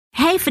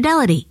Hey,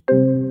 Fidelity.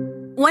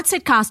 What's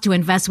it cost to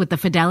invest with the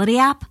Fidelity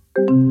app?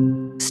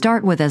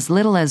 Start with as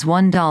little as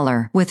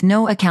 $1 with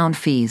no account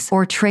fees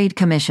or trade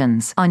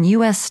commissions on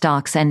U.S.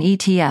 stocks and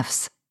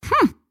ETFs.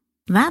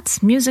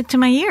 That's music to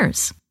my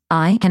ears.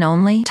 I can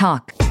only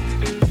talk.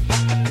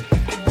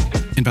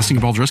 Investing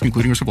involves risk,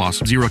 including risk of loss.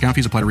 Zero account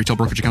fees apply to retail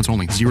brokerage accounts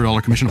only.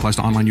 $0 commission applies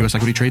to online U.S.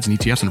 equity trades and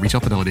ETFs and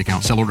retail Fidelity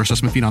accounts. Sell order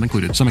assessment fee not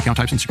included. Some account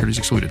types and securities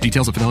excluded.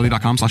 Details at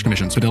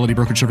fidelity.com/commissions. Fidelity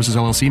Brokerage Services,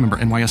 LLC, member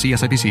NYSE,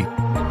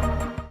 SIPC.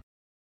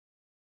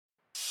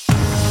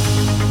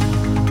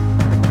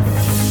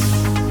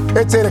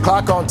 It's 8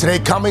 o'clock on Today.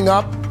 Coming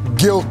up,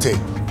 guilty.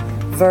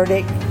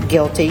 Verdict,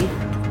 guilty.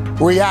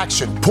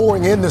 Reaction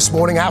pouring in this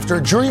morning after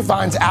a jury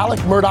finds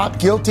Alex Murdaugh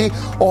guilty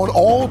on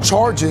all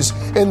charges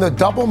in the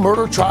double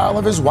murder trial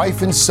of his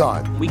wife and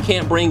son. We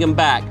can't bring him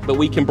back, but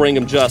we can bring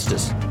him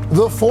justice.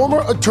 The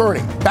former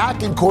attorney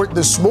back in court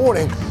this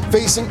morning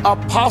facing a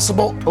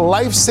possible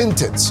life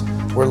sentence.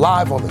 We're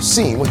live on the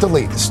scene with the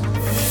latest.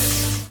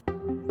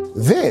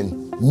 Then,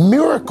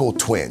 miracle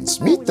twins.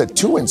 Meet the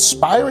two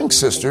inspiring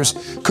sisters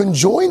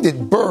conjoined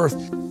at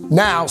birth,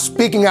 now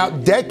speaking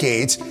out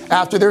decades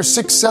after their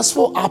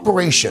successful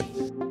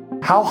operation.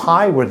 How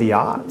high were the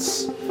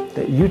odds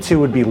that you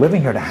two would be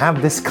living here to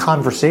have this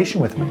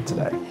conversation with me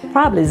today?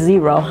 Probably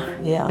zero,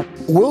 yeah.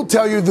 We'll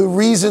tell you the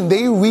reason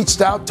they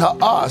reached out to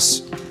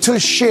us to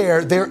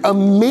share their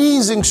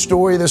amazing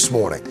story this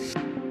morning.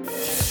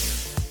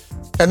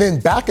 And then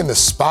back in the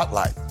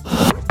spotlight.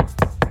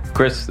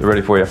 Chris, they're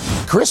ready for you.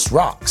 Chris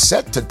Rock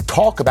set to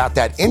talk about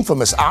that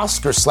infamous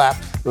Oscar slap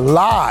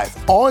live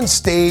on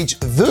stage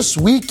this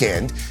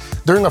weekend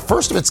during a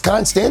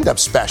first-of-its-kind stand-up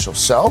special.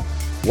 So,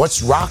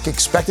 what's Rock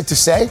expected to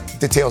say?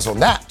 Details on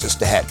that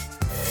just ahead.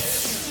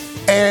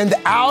 And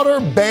Outer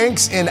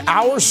Banks in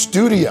our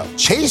studio,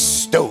 Chase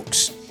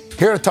Stokes,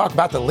 here to talk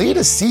about the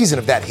latest season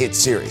of that hit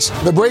series.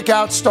 The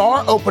breakout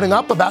star opening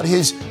up about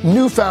his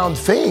newfound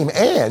fame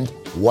and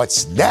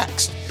what's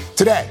next.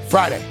 Today,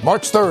 Friday,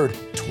 March 3rd,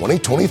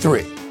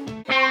 2023.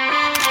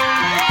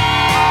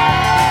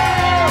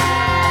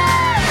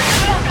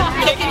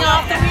 Kicking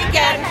off the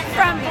weekend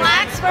from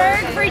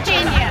Blacksburg,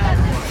 Virginia,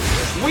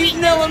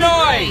 Wheaton,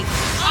 Illinois,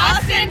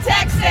 Austin,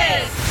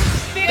 Texas,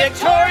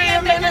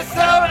 Victoria,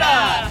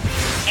 Minnesota,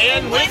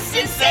 and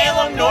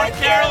Winston-Salem, North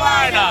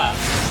Carolina.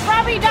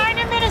 Robbie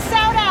Diner,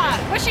 Minnesota.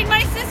 Wishing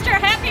my sister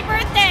happy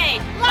birthday.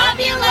 Love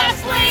you,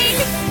 Leslie.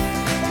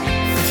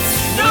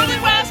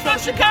 Newlyweds from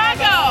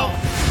Chicago.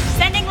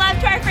 Sending love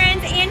to our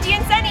friends Angie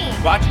and Sunny.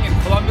 Watching in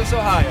Columbus,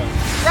 Ohio.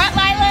 Rhode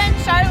Island,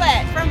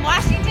 Charlotte. From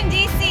Washington,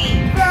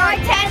 D.C. For our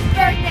 10th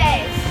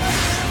birthdays.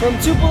 From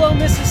Tupelo,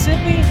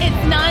 Mississippi. It's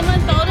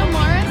 9-month-old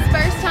Amara's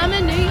first time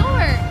in New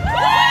York.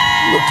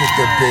 Look at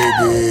the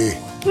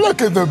baby.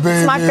 Look at the baby.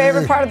 It's my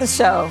favorite part of the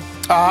show.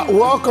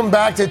 Welcome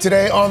back to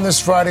Today on this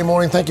Friday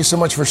morning. Thank you so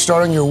much for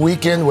starting your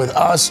weekend with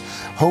us.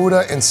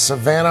 Hoda and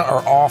Savannah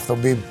are off. They'll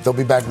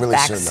be back really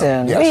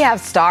soon. Yes. We have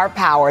star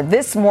power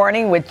this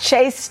morning with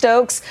Chase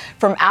Stokes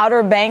from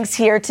Outer Banks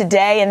here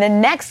today. And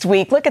then next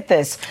week, look at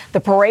this. The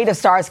parade of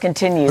stars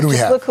continues.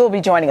 Just look who'll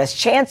be joining us.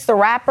 Chance the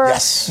Rapper,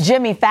 yes.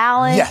 Jimmy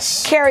Fallon,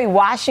 yes. Kerry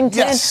Washington,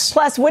 yes.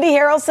 plus Woody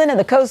Harrelson and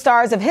the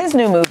co-stars of his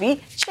new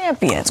movie,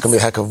 Champions. It's going to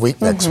be a heck of a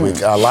week next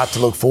week. A lot to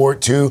look forward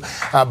to.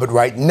 But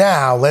right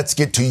now, let's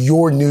get to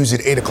your news at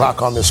 8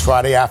 o'clock on this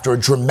Friday. After a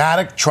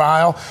dramatic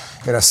trial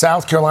in a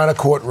South Carolina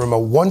courtroom, a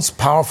once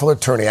powerful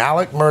attorney,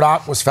 Alex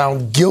Murdaugh, was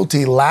found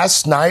guilty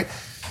last night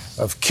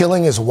of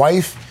killing his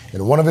wife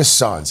and one of his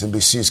sons.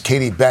 NBC's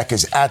Katie Beck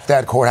is at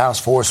that courthouse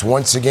for us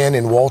once again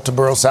in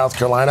Walterboro, South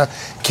Carolina.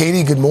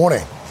 Katie, good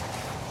morning.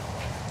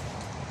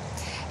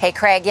 Hey,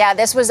 Craig. Yeah,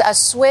 this was a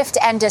swift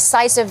and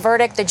decisive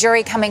verdict. The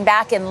jury coming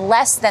back in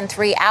less than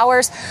 3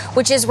 hours,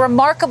 which is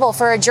remarkable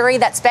for a jury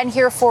that's been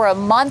here for a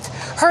month,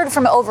 heard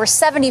from over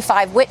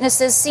 75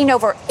 witnesses, seen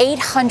over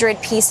 800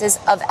 pieces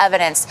of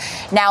evidence.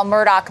 Now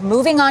Murdaugh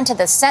moving on to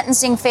the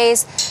sentencing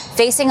phase,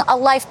 facing a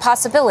life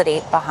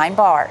possibility behind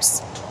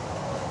bars.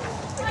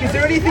 Is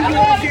there anything you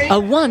want to say? A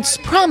once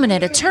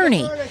prominent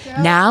attorney,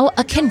 now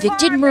a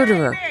convicted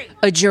murderer.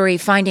 A jury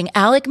finding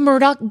Alex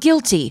Murdaugh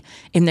guilty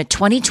in the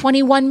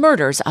 2021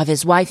 murders of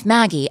his wife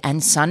Maggie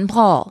and son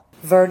Paul.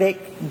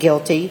 Verdict,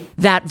 guilty.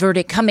 That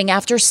verdict coming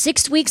after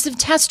 6 weeks of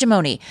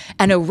testimony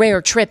and a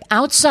rare trip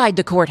outside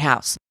the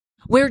courthouse,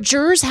 where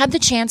jurors had the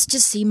chance to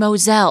see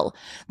Moselle,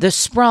 the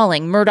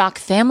sprawling Murdaugh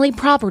family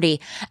property,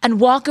 and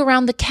walk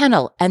around the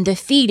kennel and the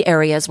feed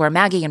areas where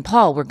Maggie and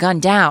Paul were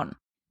gunned down.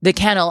 The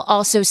kennel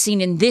also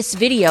seen in this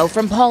video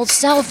from Paul's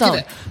cell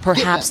phone,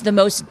 perhaps the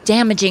most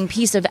damaging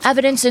piece of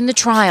evidence in the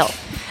trial.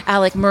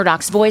 Alex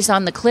Murdaugh's voice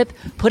on the clip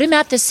put him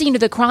at the scene of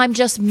the crime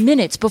just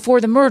minutes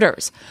before the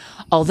murders,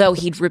 although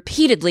he'd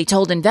repeatedly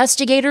told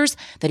investigators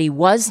that he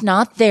was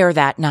not there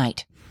that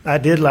night. I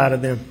did lie to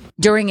them.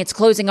 During its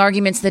closing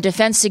arguments, the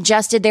defense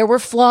suggested there were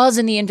flaws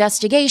in the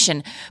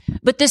investigation,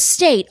 but the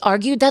state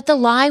argued that the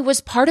lie was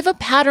part of a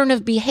pattern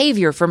of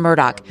behavior for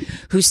Murdaugh,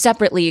 who's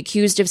separately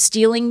accused of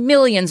stealing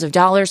millions of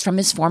dollars from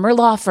his former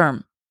law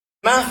firm.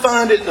 I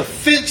find it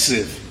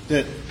offensive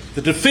that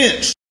the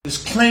defense is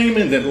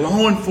claiming that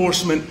law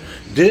enforcement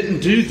didn't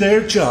do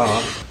their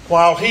job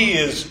while he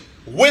is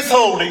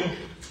withholding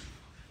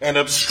and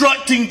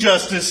obstructing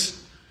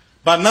justice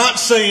by not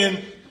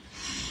saying,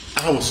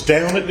 I was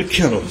down at the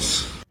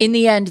kennels. In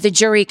the end, the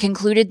jury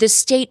concluded the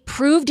state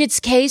proved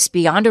its case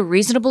beyond a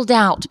reasonable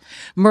doubt.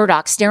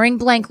 Murdaugh staring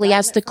blankly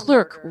as the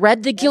clerk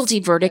read the guilty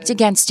verdict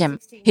against him.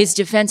 His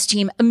defense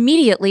team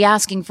immediately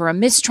asking for a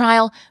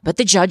mistrial, but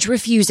the judge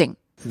refusing.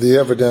 The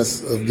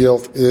evidence of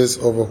guilt is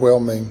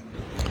overwhelming,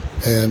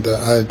 and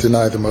I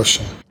deny the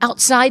motion.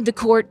 Outside the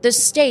court, the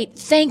state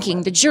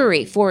thanking the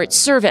jury for its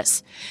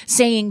service,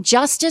 saying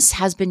justice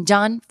has been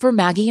done for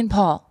Maggie and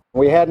Paul.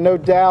 We had no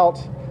doubt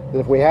that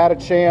if we had a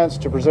chance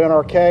to present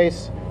our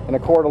case in a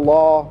court of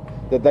law,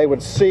 that they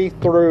would see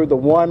through the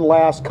one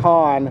last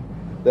con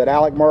that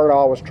Alex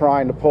Murdaugh was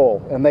trying to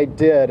pull. And they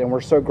did, and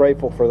we're so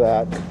grateful for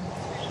that.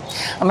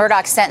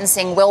 Murdaugh's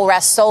sentencing will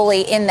rest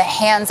solely in the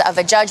hands of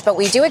a judge, but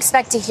we do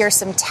expect to hear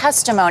some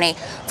testimony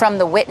from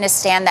the witness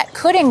stand that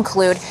could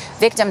include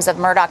victims of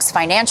Murdaugh's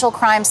financial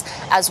crimes,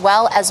 as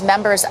well as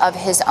members of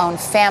his own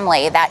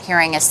family. That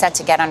hearing is set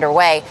to get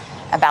underway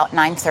about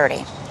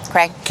 9:30.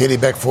 Craig. Katie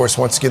Beckforce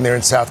once again there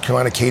in South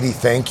Carolina. Katie,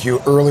 thank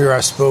you. Earlier I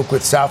spoke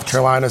with South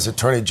Carolina's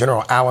Attorney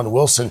General Alan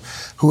Wilson,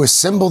 who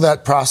assembled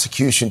that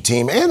prosecution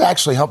team and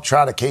actually helped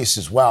try the case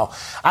as well.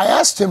 I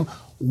asked him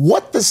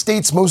what the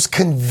state's most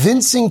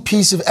convincing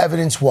piece of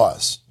evidence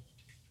was.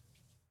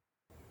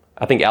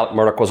 I think Alex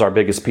Murdaugh was our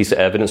biggest piece of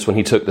evidence when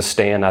he took the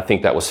stand. I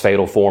think that was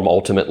fatal for him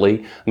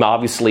ultimately.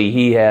 Obviously,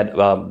 he had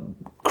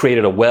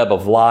created a web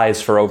of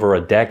lies for over a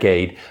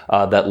decade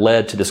that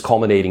led to this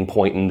culminating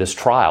point in this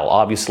trial.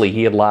 Obviously,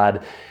 he had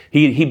lied.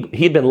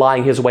 He'd been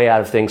lying his way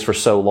out of things for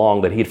so long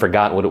that he'd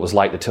forgotten what it was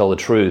like to tell the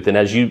truth. And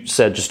as you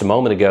said just a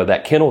moment ago,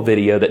 that kennel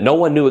video that no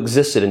one knew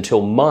existed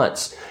until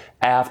months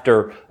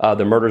after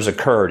the murders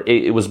occurred,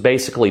 it was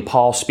basically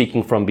Paul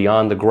speaking from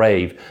beyond the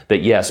grave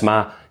that yes,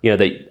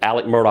 that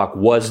Alex Murdaugh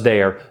was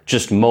there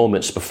just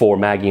moments before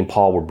Maggie and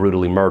Paul were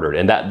brutally murdered.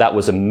 And that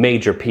was a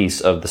major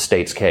piece of the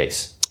state's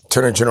case.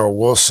 Attorney General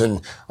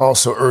Wilson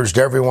also urged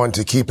everyone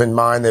to keep in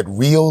mind that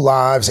real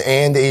lives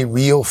and a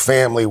real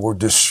family were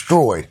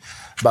destroyed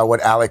by what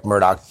Alex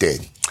Murdaugh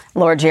did.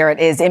 Laura Jarrett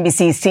is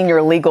NBC's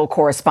senior legal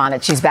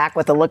correspondent. She's back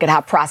with a look at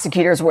how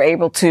prosecutors were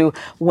able to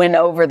win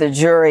over the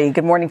jury.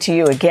 Good morning to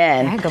you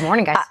again. Yeah, good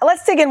morning, guys.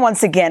 Let's dig in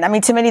once again. I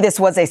mean, to many, this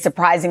was a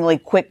surprisingly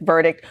quick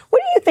verdict.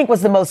 What do you think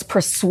was the most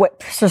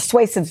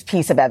persuasive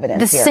piece of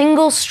evidence The here?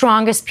 single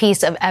strongest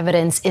piece of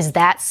evidence is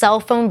that cell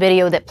phone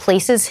video that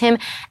places him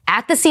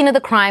at the scene of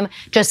the crime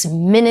just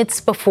minutes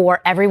before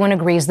everyone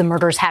agrees the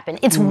murders happened.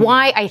 It's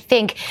why I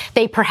think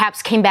they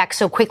perhaps came back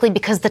so quickly,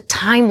 because the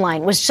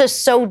timeline was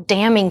just so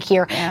damning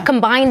here. Yeah.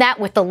 Combine that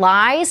with the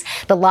lies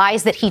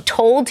that he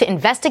told to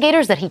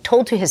investigators, that he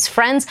told to his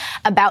friends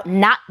about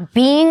not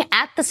being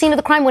at the scene of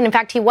the crime when in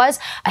fact he was.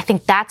 I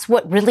think that's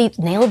what really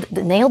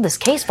nailed this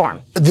case for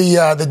him.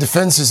 The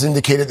defense has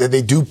indicated that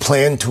they do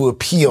plan to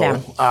appeal.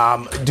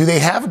 Yeah. Do they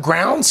have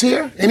grounds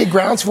here? Any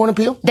grounds for an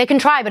appeal? They can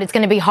try, but it's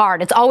going to be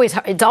hard. It's always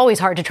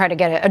hard to try to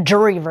get a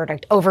jury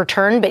verdict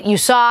overturned. But you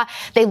saw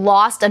they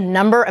lost a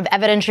number of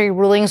evidentiary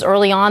rulings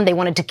early on. They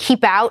wanted to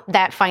keep out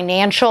that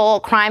financial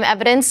crime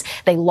evidence.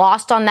 They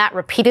lost on that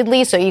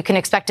repeatedly, so you can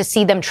expect to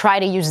see them try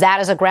to use that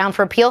as a ground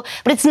for appeal.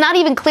 But it's not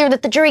even clear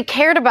that the jury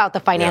cared about the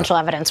financial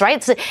evidence,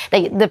 right? So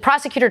the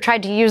prosecutor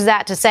tried to use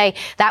that to say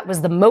that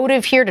was the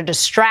motive here, to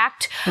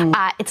distract.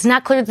 It's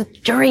not clear that the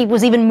jury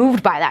was even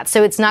moved by that,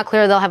 so it's not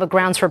clear they'll have a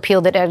grounds for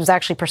appeal that is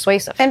actually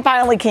persuasive. And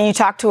finally, can you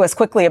talk to us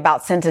quickly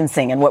about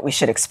sentencing and what we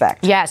should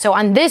expect? Yeah, so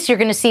on this, you're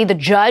going to see the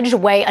judge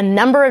weigh a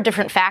number of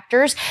different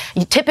factors.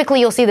 Typically,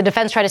 you'll see the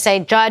defense try to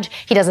say, Judge,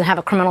 he doesn't have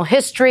a criminal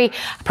history.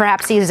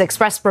 Perhaps he has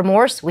expressed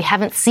remorse. We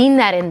haven't seen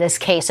that in this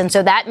case. And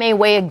so that may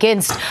weigh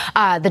against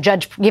the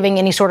judge giving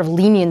any sort of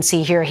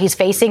leniency here. He's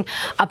facing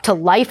up to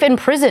life in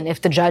prison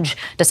if the judge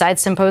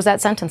decides to impose that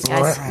sentence,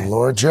 guys. All right.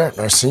 Laura Jarrett,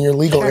 our senior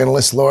legal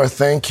analyst. Laura,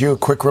 thank you. A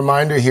quick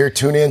reminder here,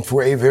 tune in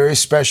for a very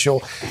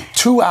special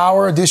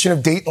 2-hour edition of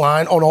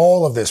Dateline on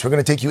all of this. We're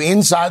going to take you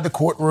inside the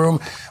courtroom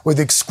with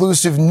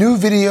exclusive new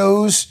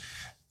videos,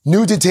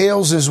 new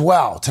details as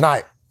well.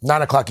 Tonight,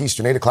 9 o'clock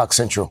Eastern, 8 o'clock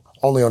Central,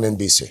 only on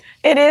NBC.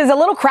 It is a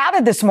little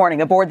crowded this morning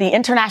aboard the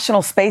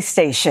International Space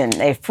Station.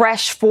 A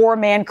fresh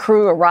 4-man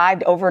crew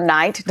arrived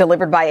overnight,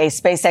 delivered by a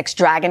SpaceX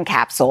Dragon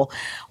capsule.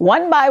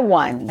 One by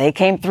one, they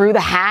came through the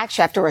hatch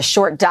after a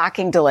short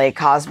docking delay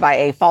caused by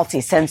a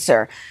faulty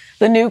sensor.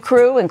 The new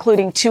crew,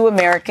 including 2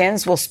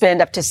 Americans, will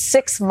spend up to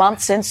 6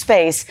 months in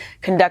space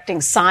conducting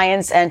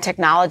science and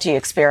technology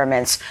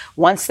experiments.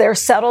 Once they're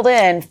settled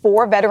in,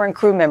 4 veteran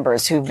crew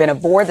members who've been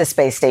aboard the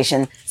space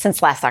station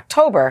since last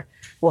October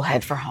will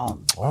head for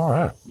home.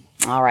 All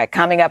right.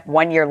 Coming up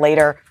 1 year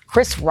later,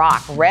 Chris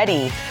Rock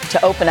ready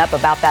to open up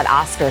about that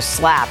Oscar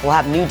slap. We'll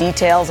have new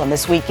details on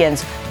this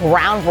weekend's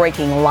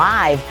groundbreaking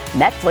live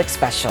Netflix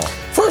special.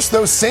 First,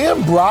 though,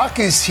 Sam Brock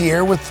is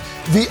here with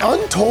the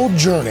untold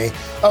journey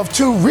of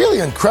two really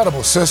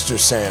incredible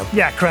sisters, Sam.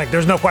 Yeah, Craig,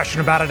 there's no question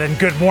about it. And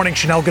good morning,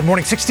 Chanel. Good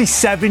morning.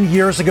 67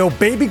 years ago,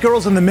 baby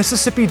girls in the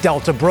Mississippi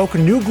Delta broke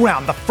new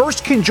ground, the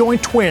first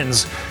conjoined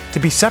twins to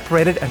be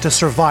separated and to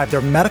survive.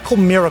 Their medical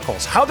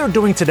miracles, how they're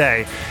doing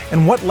today,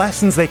 and what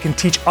lessons they can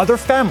teach other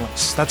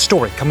families. That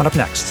story coming up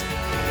next.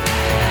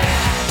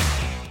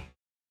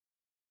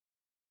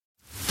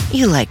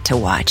 You like to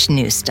watch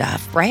new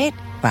stuff, right?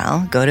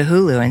 Well, go to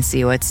Hulu and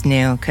see what's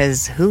new,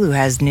 because Hulu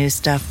has new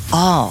stuff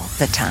all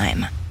the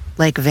time.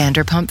 Like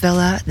Vanderpump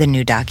Villa, the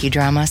new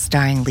docudrama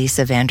starring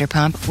Lisa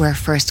Vanderpump, where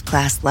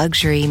first-class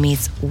luxury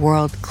meets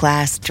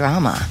world-class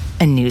drama.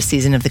 A new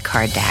season of The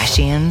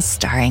Kardashians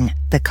starring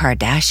The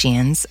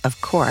Kardashians,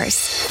 of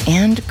course.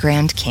 And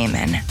Grand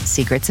Cayman,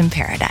 Secrets in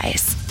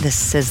Paradise, the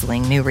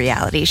sizzling new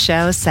reality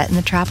show set in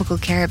the tropical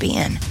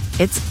Caribbean.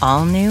 It's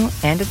all new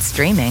and it's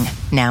streaming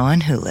now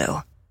on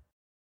Hulu.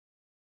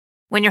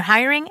 When you're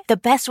hiring, the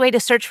best way to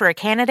search for a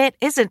candidate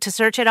isn't to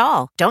search at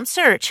all. Don't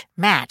search,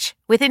 match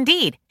with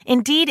Indeed.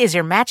 Indeed is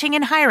your matching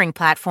and hiring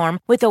platform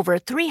with over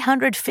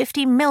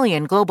 350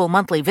 million global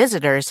monthly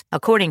visitors,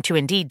 according to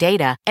Indeed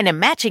data, and a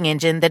matching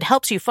engine that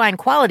helps you find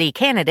quality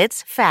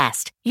candidates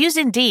fast. Use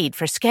Indeed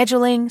for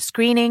scheduling,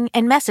 screening,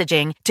 and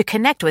messaging to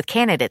connect with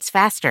candidates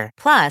faster.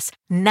 Plus,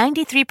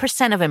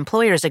 93% of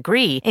employers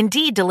agree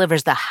Indeed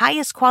delivers the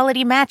highest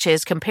quality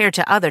matches compared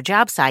to other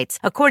job sites,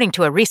 according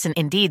to a recent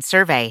Indeed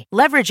survey.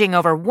 Leveraging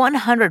over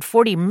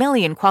 140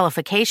 million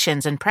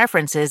qualifications and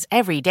preferences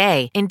every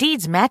day,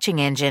 Indeed's matching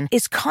engine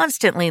is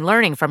constantly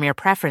learning from your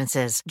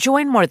preferences.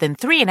 Join more than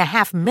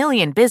 3.5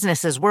 million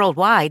businesses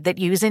worldwide that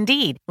use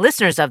Indeed.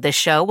 Listeners of this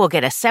show will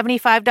get a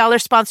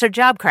 $75 sponsored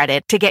job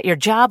credit to get your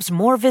jobs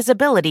more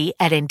visibility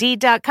at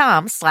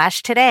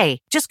Indeed.com/today.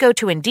 Just go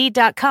to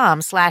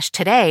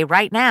Indeed.com/today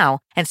right now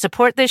and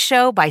support this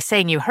show by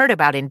saying you heard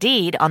about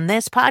Indeed on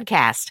this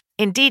podcast.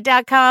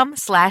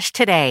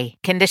 Indeed.com/today.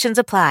 Conditions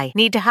apply.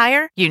 Need to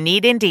hire? You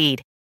need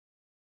Indeed.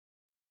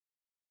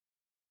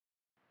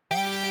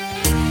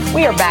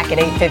 We are back at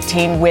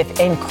 8:15 with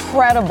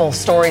incredible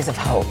stories of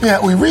hope.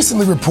 Yeah, we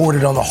recently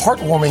reported on the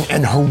heartwarming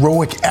and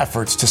heroic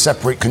efforts to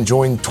separate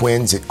conjoined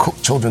twins at Cook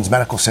Children's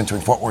Medical Center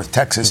in Fort Worth,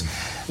 Texas.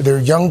 Their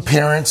young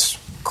parents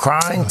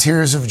crying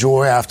tears of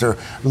joy after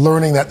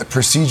learning that the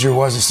procedure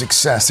was a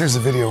success. There's a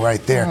video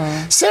right there.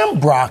 Sam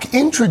Brock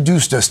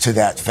introduced us to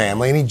that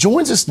family, and he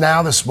joins us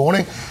now this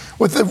morning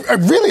with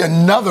really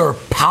another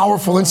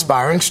powerful,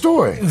 inspiring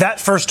story. That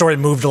first story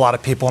moved a lot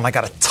of people, and I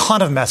got a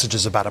ton of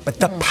messages about it. But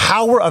the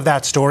power of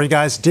that story,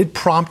 guys, did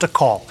prompt a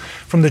call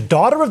from the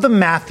daughter of the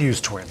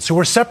Matthews twins, who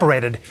were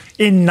separated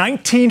in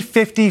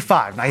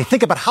 1955. Now, you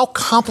think about how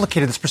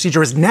complicated this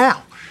procedure is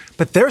now.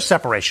 But their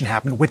separation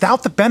happened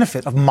without the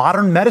benefit of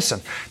modern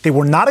medicine. They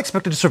were not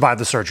expected to survive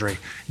the surgery.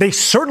 They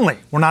certainly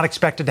were not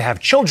expected to have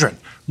children,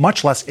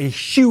 much less a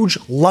huge,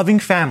 loving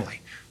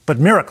family. But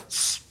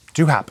miracles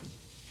do happen.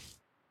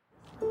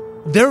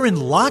 They're in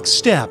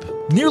lockstep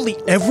nearly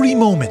every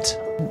moment.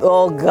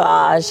 Oh,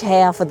 gosh,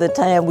 half of the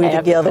time we're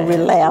together,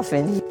 we're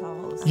laughing.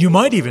 You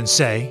might even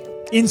say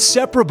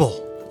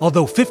inseparable.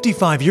 Although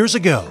 55 years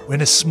ago,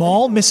 in a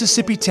small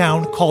Mississippi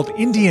town called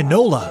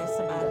Indianola,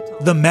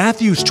 the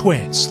Matthews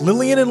twins,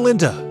 Lillian and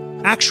Linda,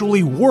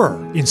 actually were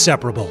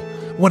inseparable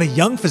when a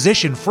young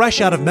physician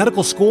fresh out of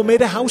medical school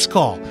made a house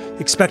call,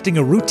 expecting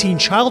a routine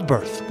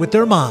childbirth with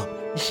their mom.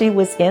 She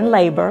was in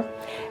labor,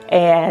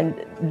 and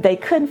they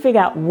couldn't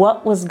figure out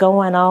what was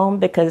going on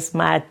because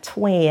my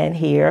twin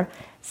here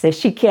said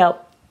she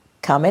kept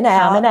coming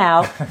out, and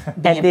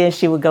then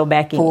she would go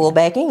back in. Pull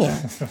back in.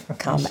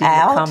 Come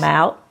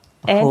out,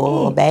 and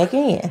pull back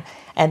in.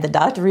 And the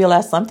doctor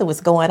realized something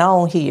was going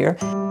on here.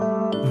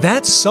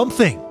 That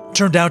something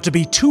turned out to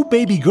be two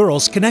baby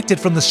girls connected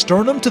from the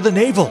sternum to the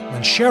navel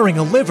and sharing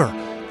a liver.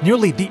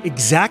 Nearly the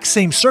exact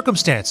same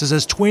circumstances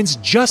as twins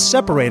just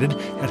separated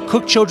at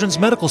Cook Children's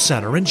Medical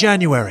Center in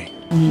January.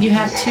 You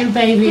have two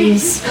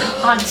babies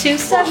on two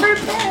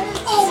separate beds.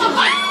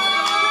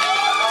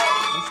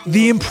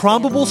 The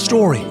improbable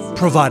story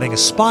providing a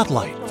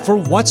spotlight for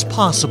what's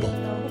possible.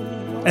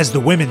 As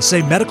the women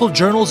say, medical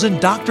journals and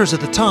doctors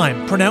at the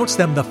time pronounced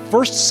them the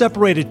first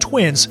separated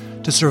twins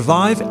to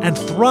survive and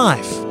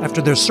thrive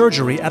after their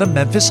surgery at a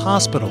Memphis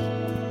hospital.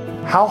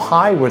 How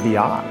high were the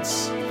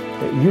odds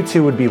that you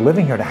two would be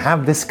living here to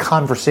have this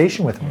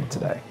conversation with me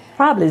today?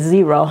 Probably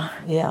zero.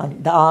 Yeah,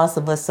 the odds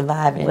of us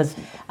surviving.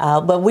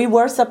 But we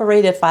were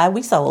separated at 5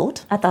 weeks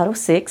old. I thought it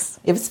was 6.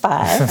 It was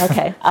 5.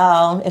 Okay.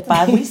 At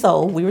 5 weeks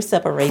old, we were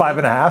separated.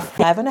 5.5?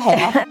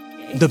 5.5.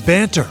 The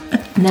banter.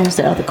 And there's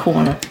the other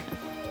corner.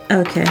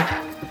 Okay.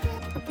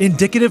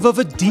 Indicative of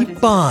a deep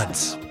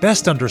bond,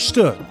 best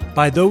understood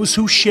by those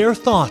who share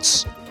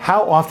thoughts.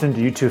 How often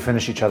do you two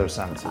finish each other's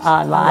sentences?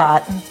 A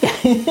lot.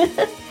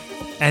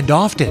 And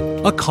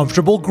often a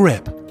comfortable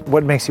grip.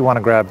 What makes you want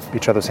to grab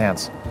each other's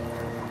hands?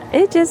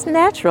 It's just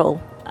natural.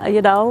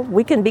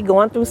 We can be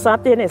going through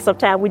something and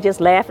sometimes we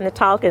just laughing and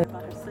talking.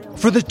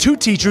 For the two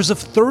teachers of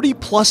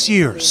 30-plus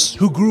years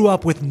who grew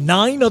up with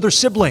 9 other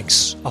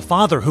siblings, a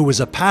father who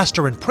was a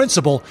pastor and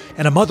principal,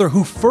 and a mother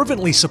who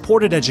fervently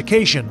supported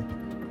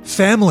education,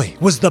 family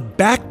was the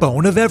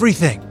backbone of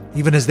everything,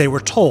 even as they were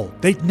told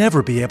they'd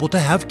never be able to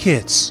have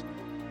kids.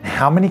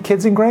 How many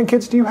kids and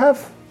grandkids do you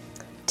have?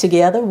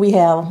 Together, we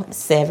have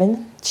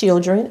 7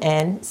 children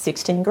and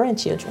 16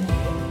 grandchildren.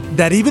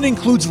 That even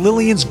includes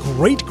Lillian's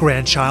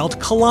great-grandchild,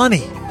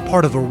 Kalani,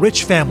 part of a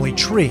rich family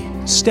tree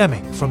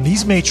stemming from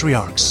these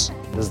matriarchs.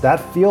 Does that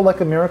feel like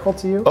a miracle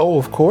to you? Oh,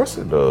 of course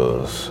it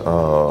does.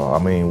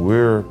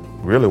 We're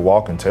really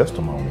walking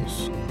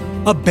testimonies.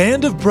 A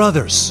band of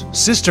brothers,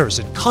 sisters,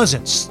 and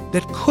cousins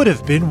that could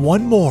have been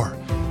one more.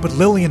 But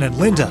Lillian and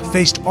Linda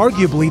faced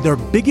arguably their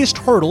biggest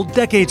hurdle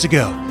decades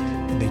ago,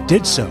 and they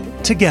did so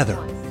together.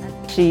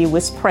 She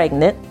was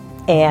pregnant,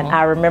 and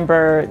I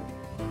remember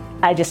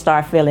I just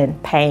started feeling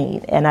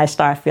pain, and I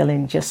started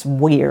feeling just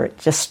weird,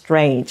 just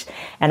strange.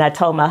 And I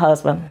told my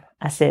husband,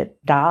 I said,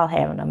 "Doll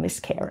having a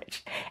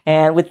miscarriage."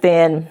 And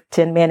within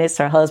 10 minutes,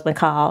 her husband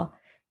called.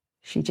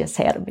 She just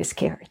had a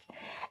miscarriage.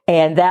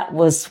 And that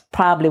was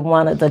probably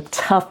one of the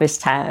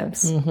toughest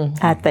times,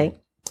 I think.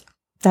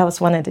 That was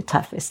one of the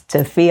toughest,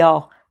 to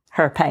feel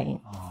her pain.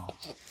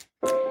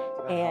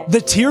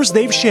 The tears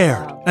they've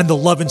shared and the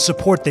love and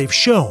support they've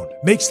shown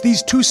makes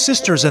these two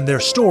sisters and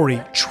their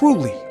story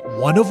truly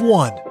one of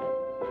one.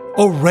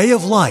 A ray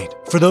of light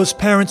for those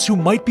parents who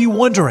might be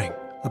wondering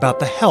about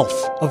the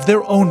health of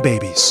their own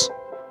babies.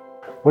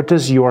 What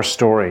does your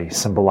story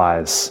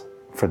symbolize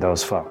for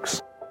those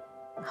folks?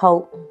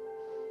 Hope.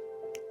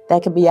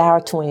 That could be our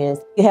twins.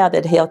 You have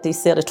that healthy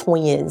set of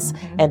twins,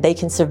 and they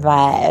can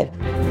survive.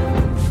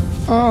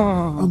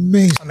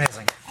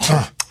 Amazing.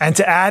 And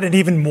to add an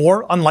even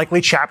more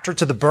unlikely chapter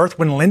to the birth,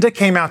 when Linda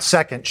came out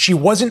second, she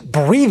wasn't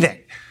breathing,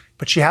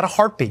 but she had a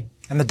heartbeat,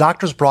 and the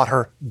doctors brought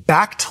her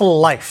back to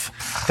life.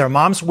 Their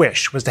mom's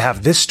wish was to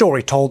have this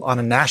story told on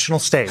a national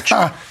stage.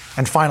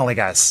 And finally,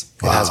 guys,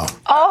 it has been.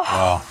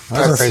 Wow.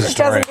 That's a crazy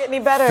story. It doesn't get any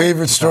better.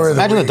 Favorite story.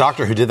 Imagine the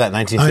doctor who did that in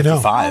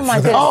 1955. Oh, my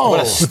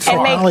goodness.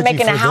 And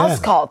making a house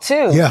call,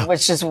 too,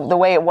 which is the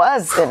way it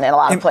was in a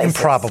lot of places.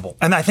 Improbable.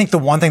 And I think the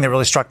one thing that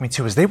really struck me,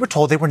 too, is they were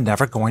told they were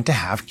never going to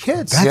have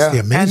kids. That's the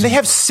amazing. And they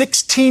have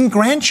 16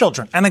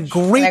 grandchildren and a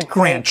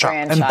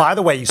great-grandchild. And by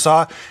the way, you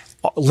saw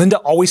Linda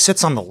always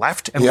sits on the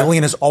left, and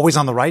Lillian is always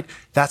on the right.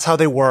 That's how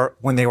they were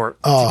when they were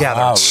together.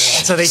 Wow,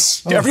 really?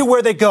 So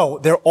everywhere they go,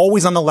 they're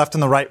always on the left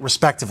and the right,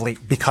 respectively,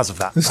 because of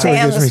that. This story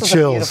gives me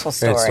chills. A beautiful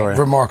story.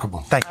 Remarkable.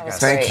 Thank you, guys.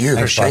 Thank you.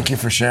 Thank you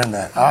for sharing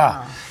that.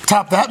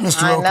 Top that,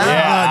 Mr. Roker.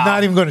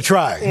 Not even going to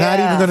try. Not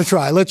even going to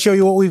try. Let's show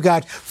you what we've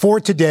got for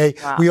today.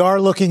 Wow. We are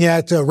looking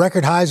at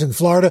record highs in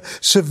Florida.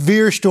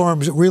 Severe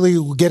storms really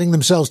getting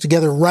themselves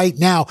together right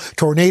now.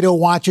 Tornado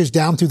watches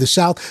down through the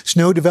south.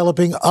 Snow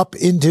developing up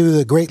into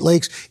the Great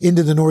Lakes,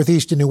 into the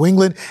northeast of New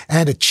England.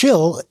 And a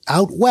chill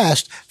out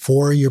west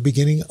for your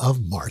beginning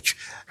of March.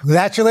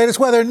 That's your latest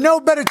weather. No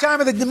better time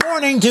of the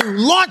morning to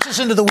launch us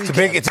into the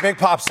weekend. It's a big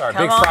pop start.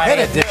 Big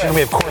Friday edition. We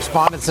have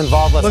correspondents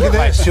involved. Let's get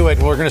right to it.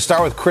 We're going to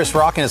start with Chris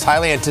Rock and his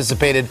highly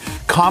anticipated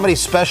comedy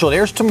special. It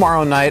airs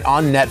tomorrow night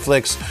on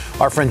Netflix.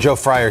 Our friend Joe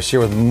Fryer is here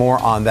with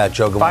more on that.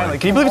 Joe, good morning. Finally.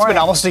 Can you believe it's been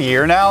almost a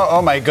year now?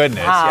 Oh, my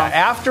goodness. Wow. Yeah.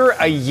 After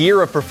a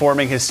year of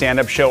performing his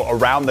stand-up show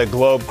around the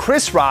globe,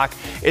 Chris Rock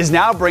is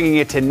now bringing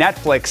it to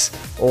Netflix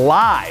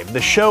live.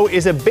 The show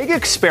is a big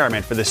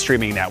experiment for the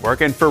streaming network,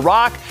 and for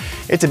Rock,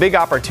 it's a big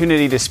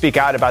opportunity to speak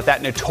out about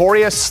that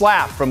notorious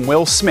slap from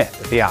Will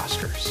Smith at the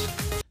Oscars.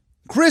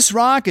 Chris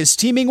Rock is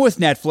teaming with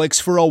Netflix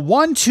for a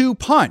 1-2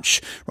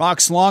 punch.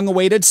 Rock's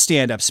long-awaited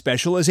stand-up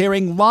special is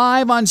airing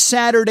live on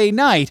Saturday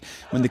night,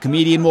 when the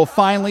comedian will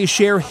finally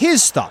share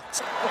his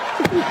thoughts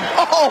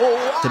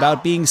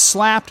about being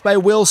slapped by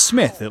Will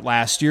Smith at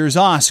last year's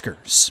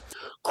Oscars.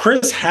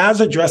 Chris has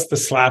addressed the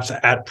slaps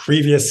at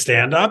previous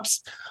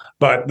stand-ups,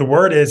 but the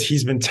word is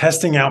he's been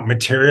testing out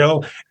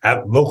material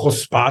at local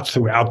spots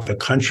throughout the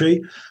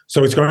country.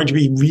 So it's going to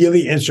be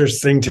really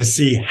interesting to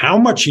see how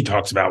much he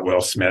talks about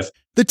Will Smith.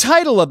 The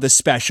title of the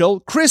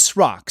special, Chris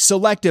Rock,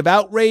 Selective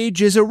Outrage,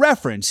 is a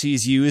reference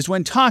he's used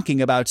when talking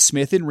about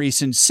Smith in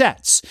recent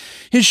sets.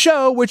 His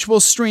show, which will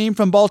stream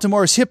from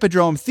Baltimore's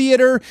Hippodrome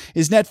Theater,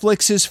 is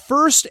Netflix's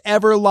first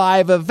ever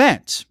live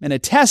event and a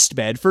test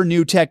bed for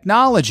new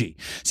technology.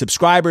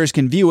 Subscribers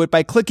can view it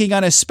by clicking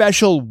on a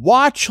special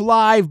Watch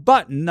Live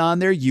button on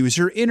their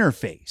user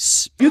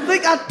interface. You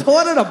think I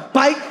taught her to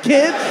bite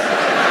kids?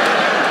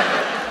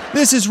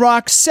 This is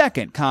Rock's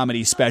second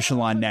comedy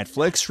special on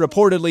Netflix,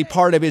 reportedly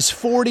part of his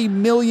 $40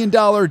 million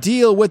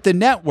deal with the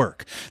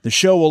network. The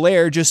show will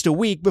air just a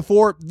week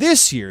before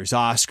this year's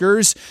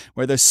Oscars,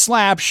 where the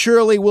slap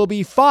surely will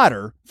be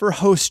fodder for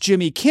host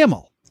Jimmy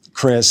Kimmel.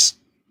 Chris,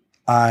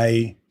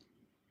 I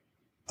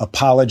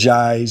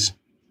apologize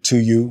to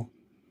you.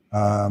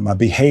 My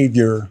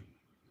behavior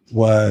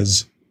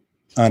was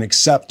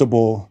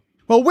unacceptable.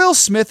 Well, Will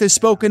Smith has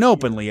spoken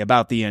openly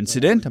about the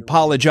incident,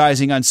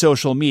 apologizing on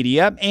social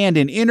media and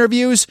in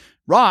interviews.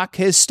 Rock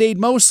has stayed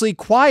mostly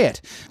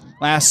quiet.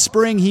 Last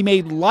spring, he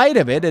made light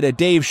of it at a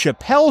Dave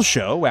Chappelle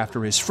show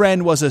after his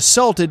friend was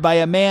assaulted by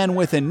a man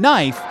with a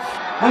knife.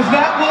 Was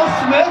that Will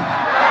Smith?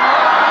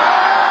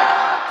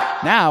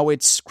 Now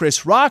it's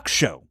Chris Rock's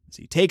show as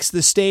he takes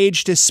the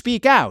stage to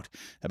speak out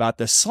about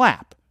the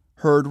slap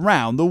heard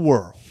round the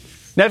world.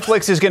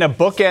 Netflix is going to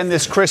bookend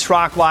this Chris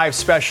Rock Live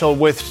special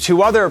with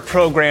 2 other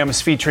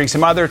programs featuring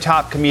some other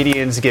top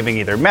comedians giving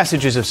either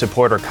messages of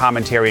support or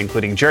commentary,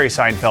 including Jerry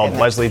Seinfeld,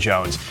 Leslie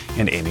Jones,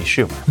 and Amy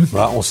Schumer.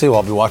 Well, we'll see.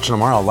 We'll be watching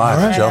tomorrow live.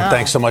 All right. Joe,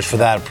 thanks so much for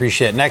that.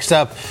 Appreciate it. Next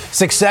up,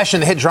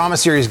 Succession, the hit drama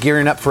series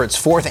gearing up for its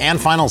 4th and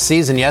final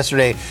season.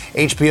 Yesterday,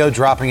 HBO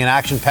dropping an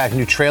action-packed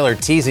new trailer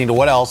teasing to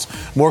what else?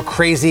 More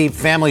crazy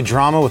family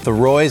drama with the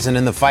Roys, and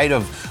in the fight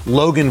of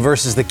Logan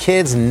versus the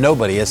kids,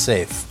 nobody is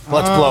safe.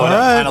 Let's blow it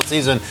up. Final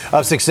season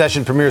of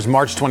Succession premieres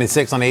March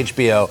 26th on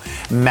HBO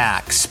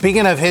Max.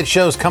 Speaking of hit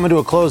shows coming to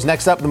a close,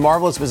 next up, The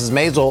Marvelous Mrs.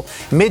 Maisel.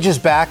 Midge is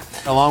back,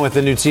 along with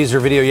the new teaser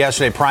video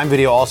yesterday. Prime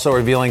Video also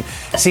revealing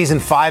season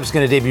 5 is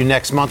going to debut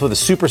next month with a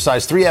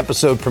supersized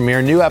 3-episode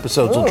premiere. New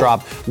episodes will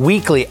drop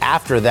weekly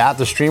after that.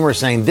 The streamer is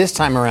saying this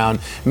time around,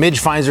 Midge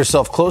finds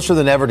herself closer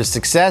than ever to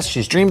success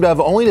she's dreamed of,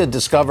 only to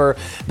discover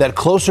that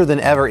closer than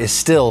ever is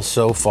still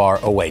so far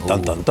away.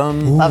 Dun, dun,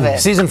 dun. Love it.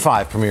 Season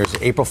 5 premieres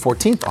April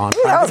 14th on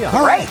Prime Video.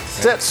 All right.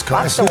 That's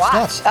Lots to watch.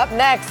 Up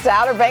next,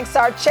 Outer Banks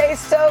star Chase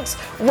Stokes,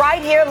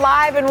 right here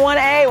live in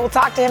 1A. We'll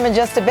talk to him in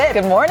just a bit.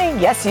 Good morning.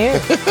 Yes, you.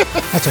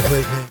 That's a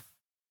great name.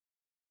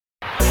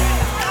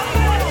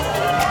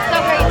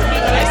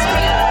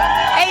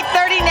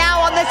 8:30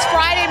 now on this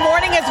Friday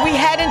morning as we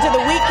head into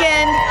the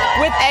weekend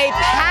with a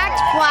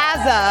packed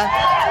plaza.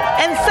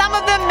 And some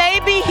of them may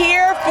be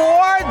here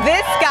for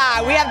this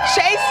guy. We have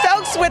Chase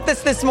Stokes with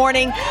us this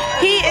morning.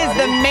 He is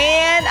the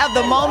man of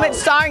the moment,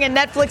 starring in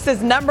Netflix's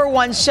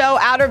 #1 show,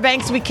 Outer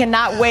Banks. We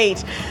cannot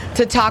wait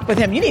to talk with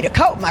him. You need a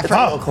coat, my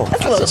friend. Oh, cool.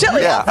 That's a little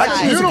chilly outside.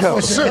 It's beautiful.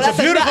 It's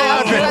a beautiful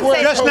outfit.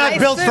 We're just not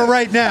built for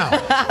right now.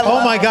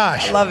 Oh, my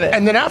gosh. Love it.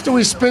 And then after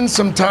we spend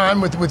some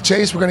time with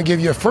Chase, we're going to give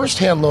you a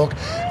firsthand look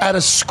at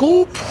a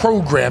school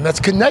program that's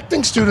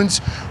connecting students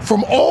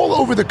from all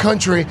over the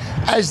country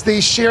as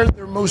they share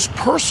their most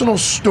personal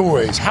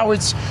stories, how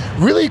it's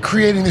really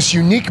creating this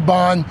unique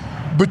bond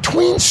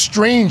between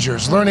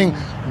strangers, learning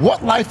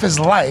what life is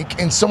like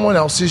in someone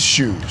else's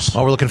shoes.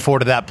 Well, we're looking forward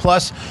to that.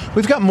 Plus,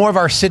 we've got more of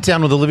our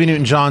sit-down with Olivia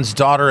Newton-John's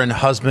daughter and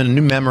husband, and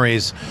new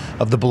memories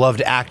of the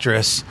beloved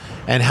actress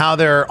and how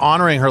they're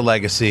honoring her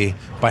legacy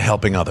by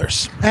helping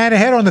others. And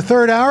ahead on the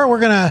 3rd hour, we're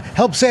going to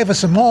help save us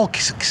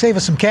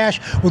some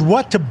cash with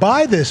what to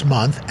buy this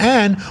month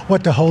and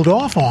what to hold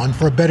off on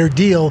for a better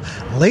deal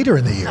later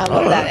in the year. I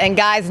love that. And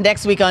guys,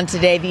 next week on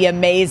Today, the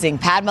amazing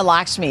Padma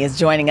Lakshmi is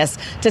joining us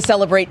to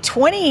celebrate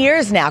 20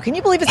 years now. Can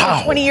you believe it's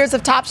been 20 years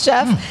of Top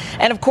Chef?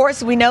 And of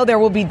course, we know there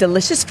will be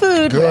delicious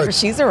food whenever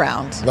she's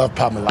around. Love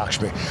Padma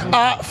Lakshmi.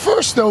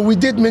 First, though, we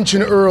did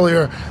mention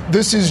earlier,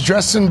 this is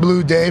Dress in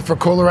Blue Day for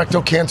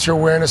Colorectal Cancer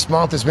Awareness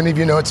Month. As many of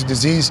you know, it's a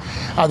disease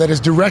that has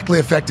directly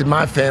affected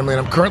my family,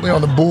 and I'm currently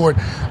on the board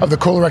of the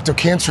Colorectal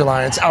Cancer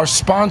Alliance, our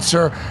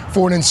sponsor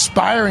for an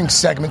inspiring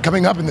segment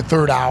coming up in the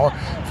 3rd hour.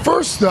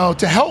 First, though,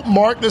 to help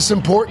mark this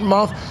important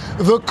month,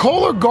 the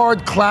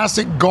Cologuard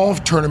Classic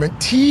Golf Tournament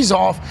tees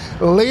off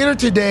later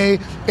today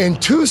in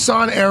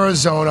Tucson,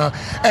 Arizona.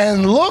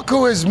 And look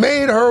who has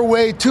made her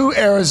way to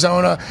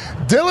Arizona,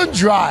 Dylan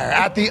Dreyer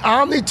at the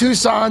Omni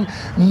Tucson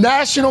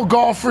National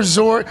Golf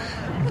Resort,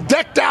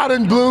 decked out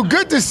in blue.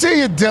 Good to see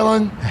you,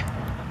 Dylan.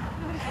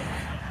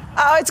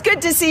 Oh, it's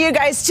good to see you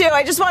guys, too.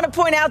 I just want to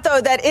point out, though,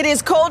 that it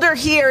is colder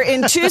here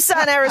in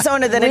Tucson,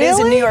 Arizona than it is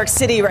in New York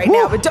City right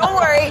now. But don't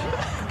worry,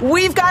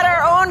 we've got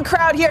our own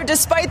crowd here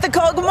despite the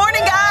cold. Good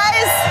morning,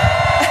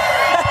 guys.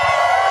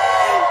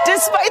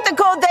 Despite the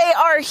cold, they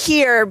are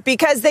here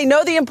because they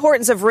know the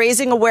importance of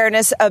raising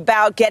awareness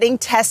about getting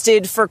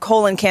tested for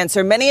colon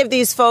cancer. Many of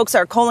these folks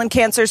are colon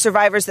cancer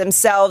survivors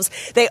themselves.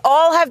 They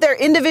all have their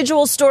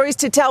individual stories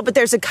to tell, but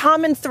there's a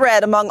common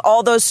thread among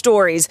all those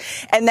stories,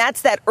 and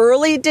that's that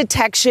early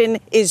detection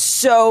is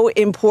so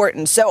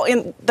important. So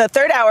in the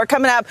 3rd hour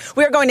coming up,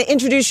 we are going to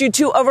introduce you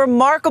to a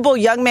remarkable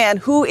young man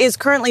who is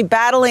currently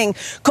battling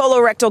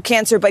colorectal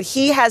cancer, but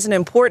he has an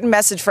important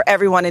message for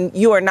everyone, and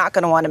you are not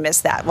going to want to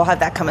miss that. We'll have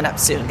that coming up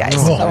soon, guys.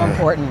 So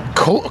important.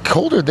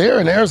 Colder there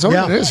in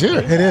Arizona than it is here.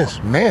 It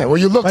is. Man, well,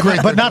 you look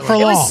great. But not for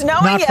long. It was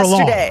snowing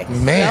yesterday.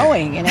 Man.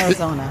 Snowing in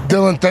Arizona.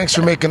 Dylan, thanks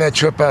for making that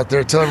trip out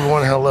there. Tell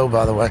everyone hello,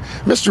 by the way.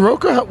 Mr.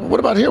 Roker, what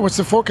about here? What's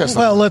the forecast?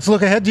 Well, let's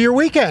look ahead to your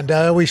weekend.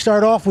 We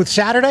start off with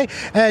Saturday,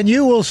 and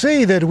you will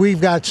see that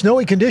we've got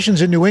snowy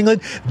conditions in New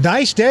England.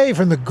 Nice day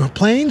from the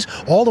plains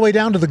all the way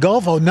down to the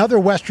Gulf. Another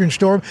western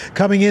storm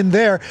coming in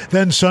there.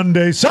 Then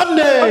Sunday,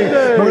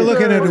 we're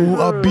looking at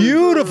a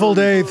beautiful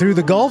day through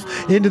the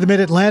Gulf into the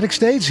mid-Atlantic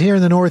states here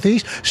in the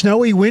Northeast.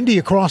 Snowy, windy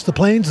across the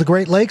plains, the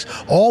Great Lakes,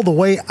 all the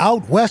way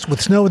out west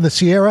with snow in the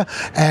Sierra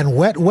and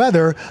wet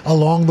weather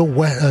along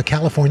the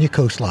California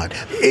coastline.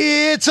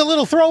 It's a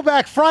little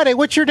throwback Friday.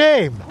 What's your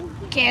name?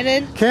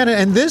 Cannon. Cannon,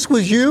 and this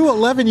was you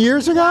 11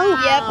 years ago?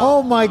 Yep.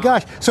 Oh my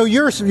gosh. So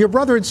your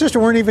brother and sister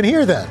weren't even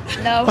here then?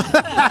 No.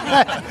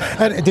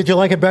 And did you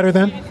like it better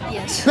then?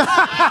 Yes.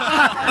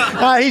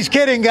 He's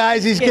kidding,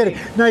 guys. He's kidding.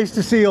 Nice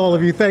to see all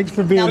of you. Thanks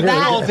for being here.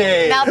 Now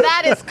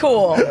that is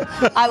cool.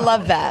 I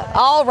love that.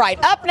 All right.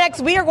 Up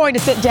next, we are going to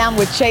sit down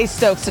with Chase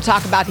Stokes to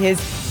talk about his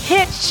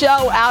hit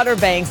show Outer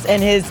Banks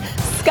and his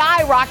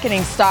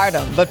skyrocketing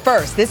stardom. But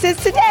first, this is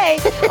Today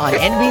on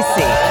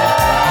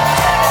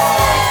NBC.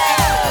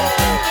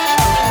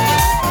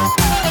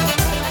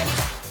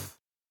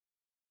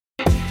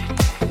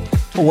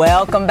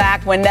 Welcome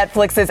back. When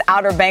Netflix's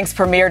Outer Banks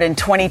premiered in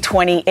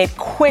 2020, it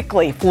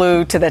quickly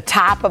flew to the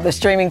top of the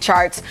streaming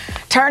charts,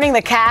 turning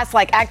the cast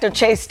like actor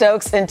Chase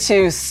Stokes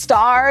into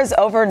stars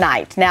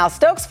overnight. Now,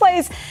 Stokes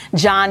plays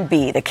John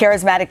B., the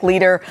charismatic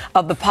leader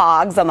of the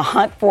Pogs on the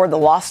hunt for the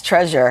lost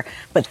treasure.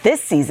 But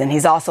this season,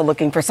 he's also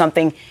looking for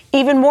something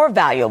even more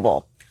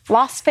valuable.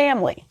 Lost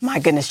family. My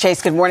goodness,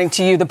 Chase, good morning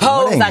to you. The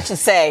Pogues, I should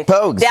say.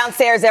 Pogues.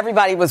 Downstairs,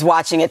 everybody was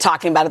watching it,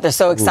 talking about it. They're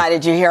so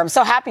excited you're here. I'm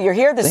so happy you're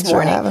here this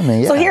morning. Thanks for having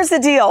me. Yeah. So here's the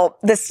deal.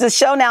 The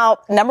show now,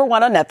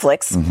 #1 on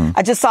Netflix.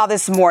 I just saw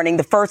this morning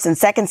the first and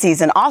second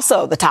season,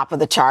 also the top of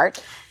the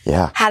chart.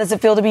 Yeah. How does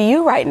it feel to be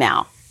you right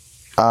now?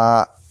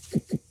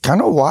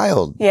 Kind of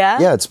wild. Yeah?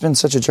 Yeah, it's been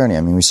such a journey.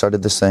 I mean, we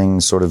started this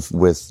thing sort of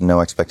with no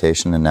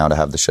expectation, and now to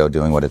have the show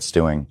doing what it's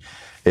doing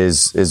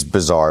is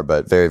bizarre,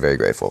 but very, very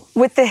grateful.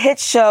 With the hit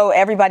show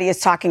everybody is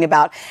talking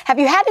about, have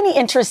you had any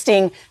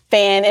interesting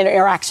fan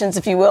interactions,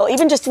 if you will?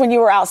 Even just when you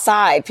were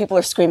outside, people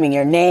are screaming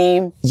your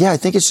name. Yeah, I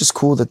think it's just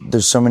cool that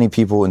there's so many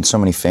people and so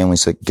many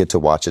families that get to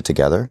watch it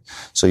together.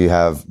 So you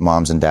have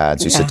moms and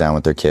dads who sit down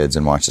with their kids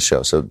and watch the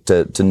show. So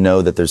to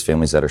know that there's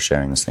families that are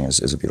sharing this thing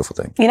is a beautiful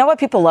thing. You know what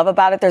people love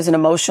about it? There's an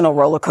emotional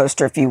roller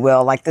coaster, if you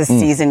will. Like this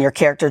season, your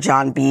character,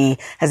 John B.,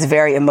 has a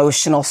very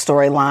emotional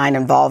storyline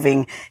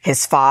involving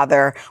his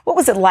father. What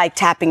was it like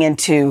tapping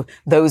into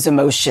those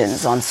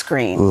emotions on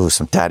screen? Ooh,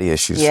 some daddy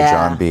issues for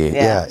John B.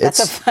 Yeah,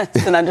 that's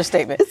an understatement.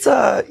 It's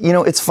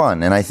it's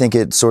fun, and I think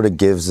it sort of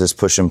gives this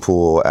push and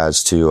pull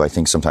as to, I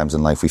think sometimes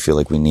in life we feel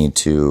like we need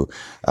to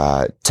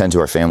tend to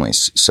our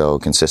families so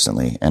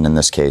consistently, and in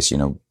this case,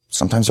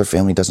 sometimes our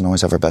family doesn't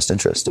always have our best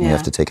interest, and we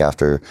have to take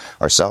after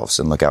ourselves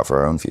and look out for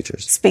our own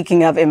futures.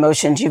 Speaking of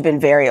emotions, you've been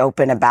very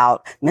open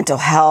about mental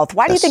health.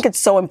 Why do you think it's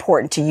so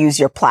important to use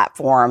your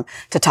platform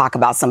to talk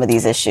about some of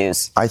these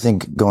issues? I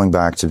think going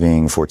back to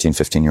being 14,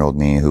 15-year-old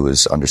me who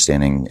was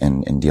understanding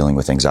and dealing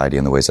with anxiety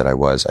in the ways that I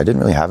didn't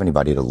really have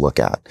anybody to look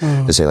at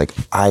to say, like,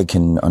 I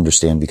can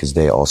understand because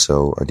they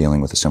also are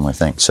dealing with a similar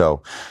thing.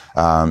 So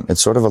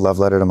it's sort of a love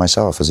letter to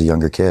myself as a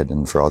younger kid,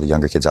 and for all the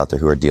younger kids out there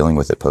who are dealing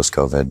with it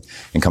post-COVID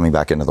and coming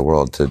back into the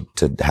world,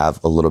 to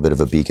have a little bit of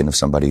a beacon of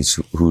somebody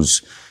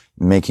who's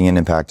making an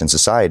impact in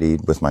society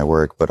with my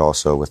work, but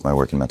also with my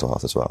work in mental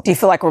health as well. Do you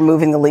feel like we're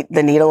moving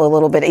the needle a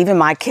little bit? Even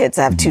my kids,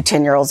 I have two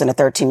 10-year-olds and a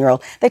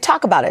 13-year-old. They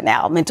talk about it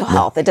now, mental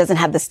health. It doesn't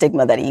have the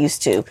stigma that it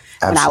used to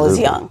when I was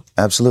young.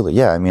 Absolutely.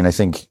 Yeah. I mean, I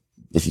think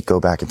if you go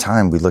back in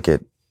time, we look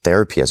at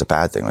therapy as a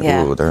bad thing. Like,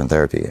 ooh, they're in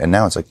therapy. And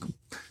now it's like,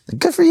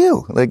 good for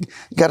you. Like,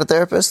 you got a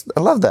therapist?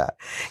 I love that.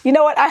 You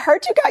know what? I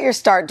heard you got your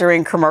start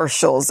during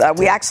commercials.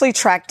 We actually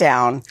tracked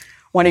down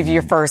one of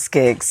your first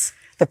gigs,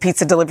 the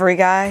pizza delivery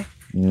guy.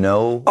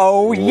 No.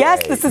 Oh, way.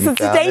 yes. This is a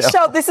Today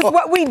show. This is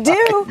what we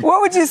do. What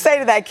would you say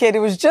to that kid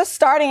who was just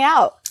starting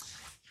out?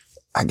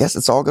 I guess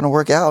it's all going to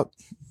work out.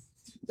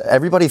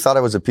 Everybody thought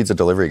I was a pizza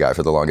delivery guy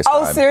for the longest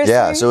time. Oh, seriously?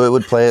 Yeah, so it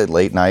would play at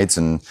late nights,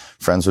 and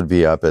friends would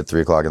be up at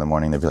 3 o'clock in the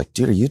morning. They'd be like,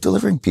 dude, are you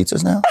delivering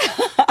pizzas now?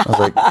 I was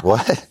like,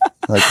 what?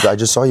 Like, I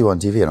just saw you on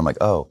TV. And I'm like,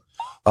 oh,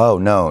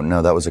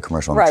 no, that was a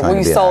commercial. Right, well,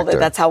 you sold it.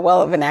 That's how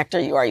well of an actor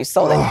you are. You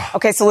sold it.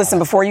 Okay, so listen,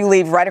 before you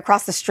leave, right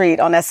across the street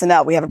on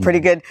SNL, we have a pretty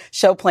good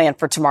show planned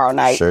for tomorrow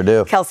night. Sure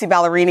do. Kelsey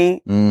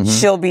Ballerini,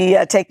 she'll be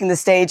taking the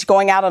stage,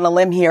 going out on a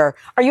limb here.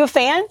 Are you a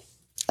fan?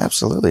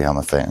 Absolutely, I'm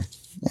a fan.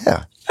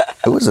 Yeah.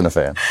 Who isn't a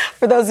fan?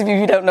 For those of you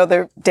who don't know,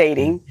 they're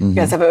dating. You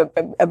guys have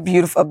a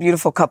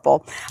beautiful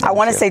couple. I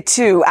want to say,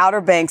 too,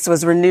 Outer Banks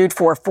was renewed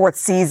for a 4th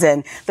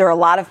season. There are a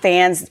lot of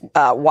fans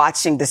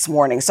watching this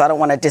morning, so I don't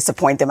want to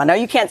disappoint them. I know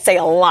you can't say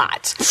a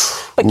lot,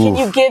 but can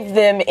you give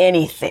them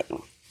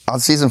anything? On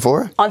season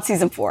 4? On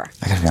season 4.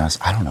 I gotta be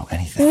honest, I don't know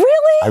anything. Really?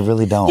 I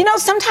really don't. You know,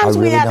 sometimes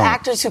we have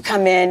actors who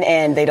come in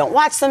and they don't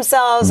watch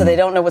themselves or they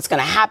don't know what's going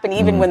to happen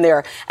even when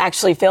they're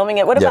actually filming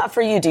it. What about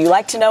for you? Do you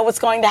like to know what's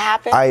going to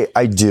happen?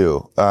 I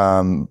do.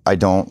 I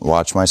don't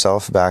watch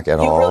myself back at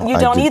all. You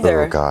don't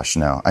either? Oh, gosh,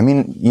 no. I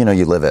mean, you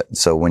live it.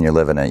 So when you're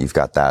living it, you've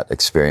got that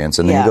experience.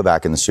 And then you go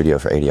back in the studio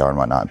for ADR and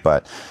whatnot.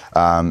 But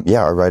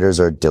our writers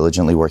are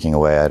diligently working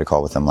away. I had a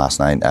call with them last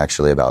night,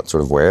 actually, about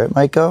sort of where it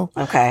might go.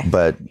 Okay.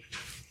 But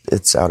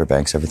it's Outer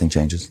Banks. Everything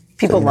changes.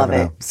 People love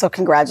it. So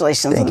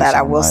congratulations on that.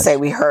 I will say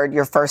we heard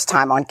your first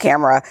time on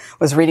camera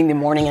was reading the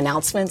morning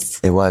announcements.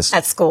 It was.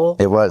 At school.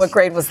 It was. What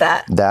grade was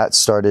that? That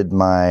started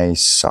my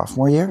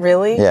sophomore year.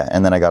 Really? Yeah,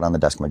 and then I got on the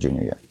desk my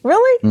junior year.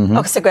 Really? Mhm.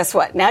 Okay, so guess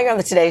what? Now you're on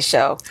the Today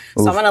Show.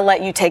 So I'm going to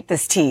let you take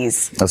this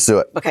tease. Let's do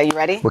it. Okay, you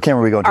ready? What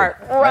camera are we going to?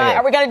 All right.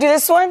 Are we going to do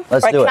this one?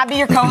 Let's do Can it. I be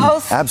your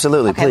co-host?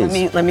 Absolutely, Okay,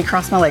 please. let me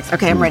cross my legs.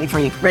 Okay, I'm ready for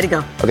you. Ready,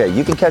 go. Okay,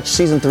 you can catch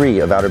season 3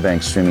 of Outer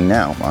Banks streaming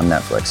now on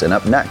Netflix. And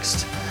up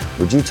next,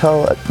 would you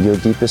tell your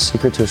deepest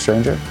secret to a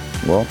stranger?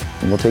 Well,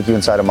 we'll take you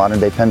inside a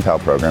modern-day pen pal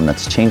program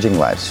that's changing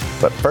lives.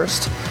 But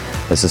first,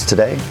 this is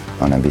Today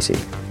on NBC.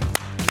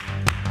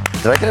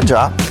 Did I get a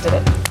drop? Did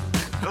it.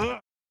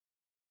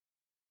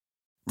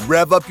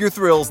 Rev up your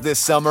thrills this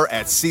summer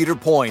at Cedar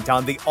Point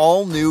on the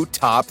all-new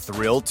Top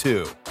Thrill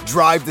 2.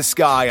 Drive the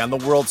sky on the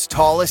world's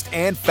tallest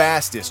and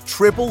fastest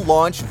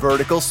triple-launch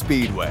vertical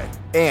speedway.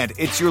 And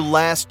it's your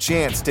last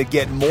chance to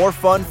get more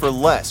fun for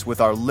less with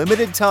our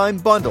limited-time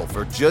bundle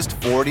for just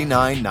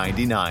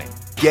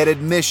 $49.99. Get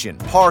admission,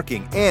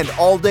 parking, and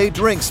all-day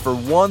drinks for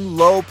one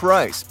low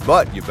price.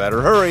 But you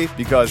better hurry,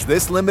 because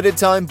this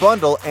limited-time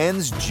bundle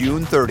ends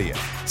June 30th.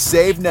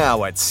 Save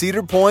now at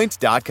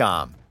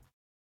cedarpoint.com.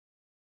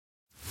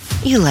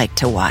 You like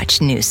to watch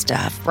new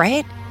stuff,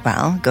 right?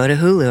 Well, go to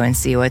Hulu and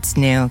see what's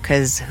new,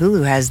 because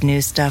Hulu has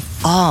new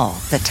stuff all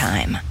the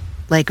time.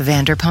 Like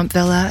Vanderpump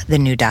Villa, the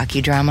new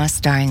docudrama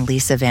starring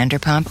Lisa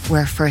Vanderpump,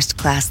 where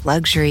first-class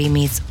luxury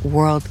meets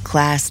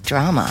world-class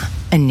drama.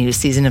 A new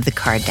season of The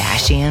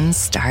Kardashians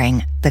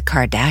starring The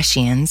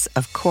Kardashians,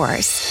 of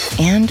course.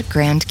 And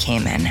Grand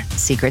Cayman,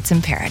 Secrets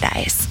in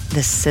Paradise,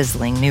 the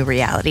sizzling new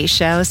reality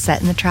show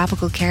set in the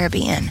tropical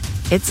Caribbean.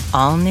 It's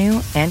all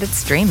new and it's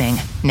streaming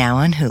now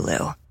on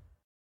Hulu.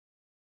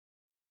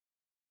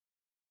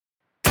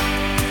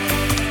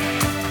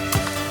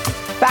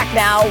 Back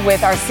now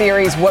with our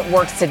series, What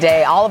Works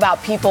Today, all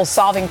about people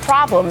solving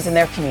problems in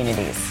their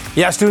communities.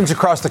 Yeah, students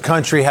across the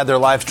country had their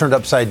lives turned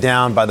upside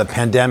down by the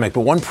pandemic, but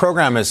one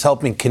program is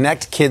helping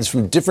connect kids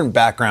from different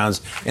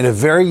backgrounds in a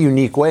very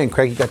unique way. And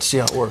Craig, you got to see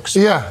how it works.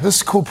 Yeah, this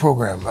is a cool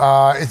program.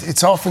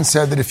 It's often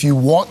said that if you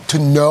want to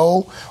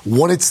know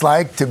what it's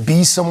like to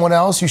be someone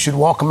else, you should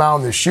walk them out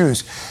in their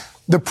shoes.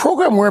 The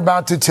program we're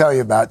about to tell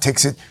you about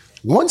takes it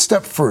one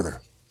step further,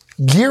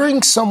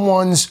 gearing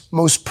someone's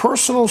most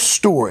personal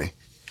story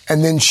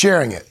and then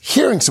sharing it,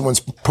 hearing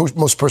someone's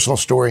most personal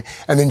story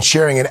and then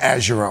sharing it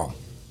as your own.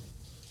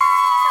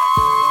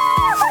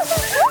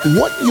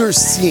 What you're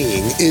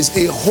seeing is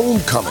a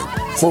homecoming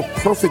for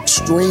perfect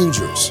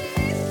strangers.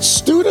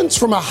 Students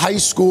from a high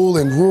school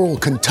in rural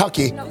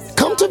Kentucky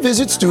come to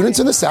visit students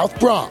in the South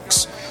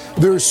Bronx.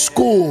 Their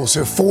schools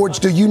have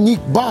forged a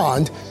unique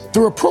bond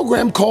through a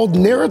program called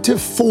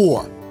Narrative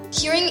 4.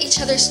 Hearing each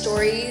other's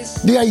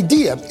stories. The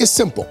idea is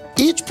simple.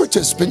 Each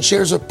participant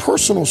shares a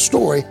personal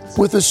story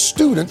with a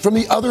student from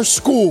the other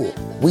school.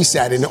 We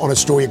sat in on a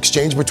story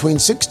exchange between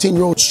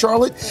 16-year-old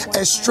Charlotte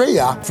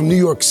Estrella from New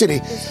York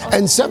City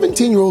and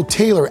 17-year-old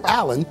Taylor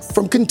Allen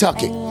from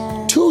Kentucky.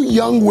 Two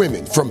young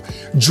women from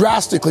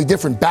drastically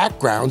different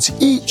backgrounds,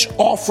 each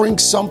offering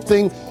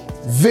something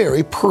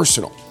very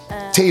personal.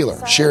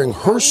 Taylor sharing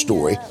her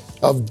story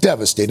of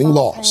devastating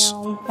loss.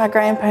 My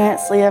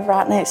grandparents live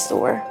right next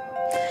door.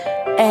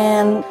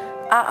 And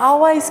I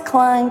always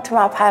clung to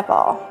my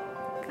papa.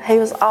 He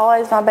was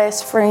always my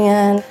best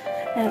friend.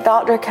 And a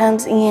doctor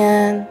comes in,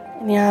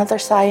 and they're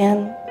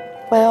saying,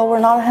 well, we're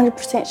not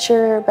 100%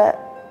 sure, but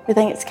we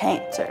think it's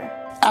cancer.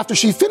 After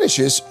she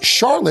finishes,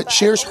 Charlotte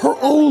shares her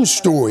own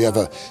story of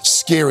a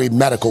scary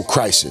medical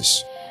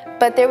crisis.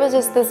 But there was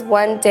just this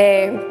one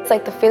day, it's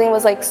like the feeling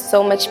was like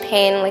so much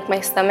pain in like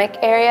my stomach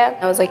area.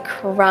 I was like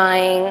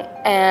crying,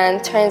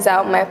 and turns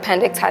out my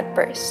appendix had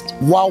burst.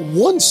 While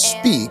one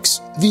speaks,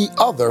 the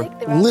other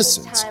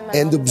listens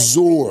and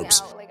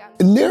absorbs.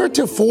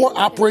 Narrative 4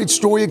 operates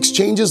story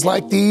exchanges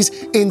like these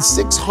in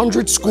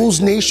 600 schools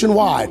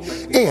nationwide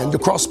and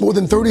across more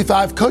than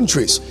 35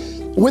 countries.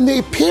 When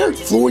they paired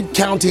Floyd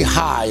County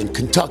High in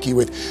Kentucky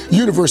with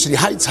University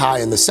Heights High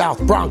in the South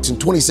Bronx in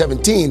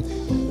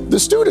 2017, the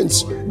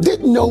students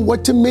didn't know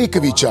what to make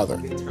of each other.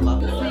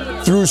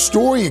 Through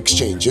story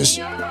exchanges,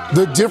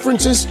 the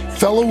differences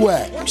fell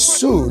away.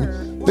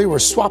 Soon, they were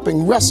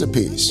swapping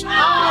recipes.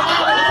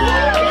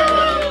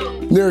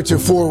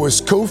 Narrative 4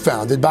 was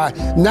co-founded by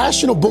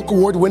National Book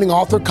Award-winning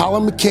author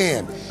Colin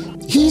McCann.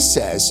 He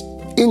says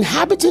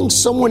inhabiting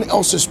someone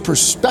else's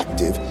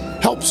perspective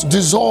helps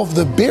dissolve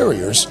the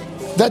barriers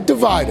that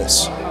divide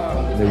us.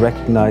 They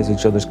recognize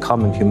each other's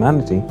common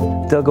humanity.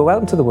 They'll go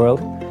out into the world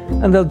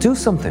and they'll do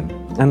something,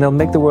 and they'll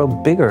make the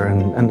world bigger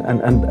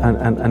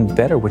and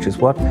better, which is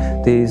what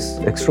these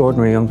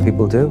extraordinary young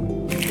people do.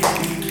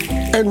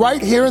 And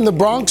right here in the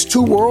Bronx,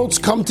 two worlds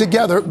come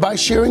together by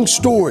sharing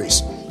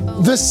stories.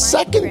 The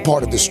second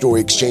part of the story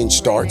exchange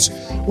starts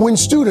when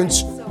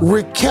students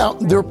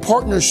recount their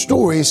partner's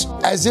stories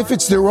as if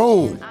it's their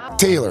own.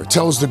 Taylor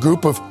tells the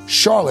group of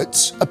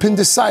Charlotte's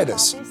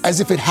appendicitis as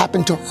if it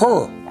happened to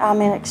her.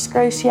 I'm in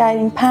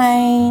excruciating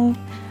pain,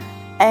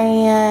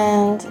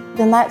 and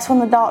then that's when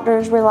the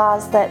doctors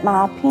realized that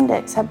my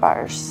appendix had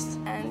burst.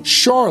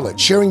 Charlotte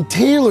sharing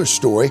Taylor's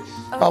story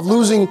of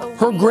losing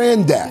her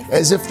granddad,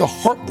 as if the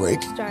heartbreak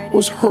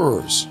was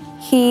hers.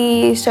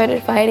 He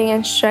started fighting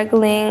and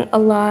struggling a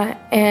lot,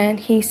 and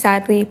he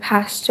sadly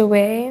passed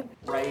away.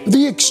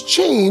 The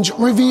exchange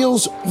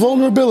reveals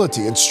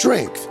vulnerability and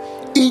strength.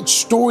 Each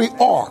story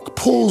arc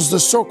pulls the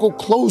circle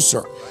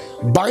closer,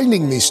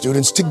 binding these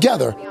students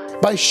together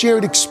by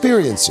shared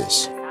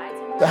experiences.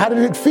 How did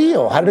it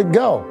feel? How did it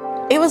go?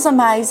 It was an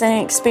amazing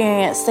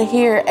experience to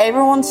hear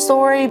everyone's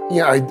story.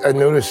 Yeah, I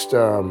noticed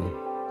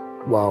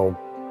while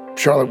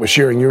Charlotte was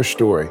sharing your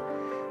story,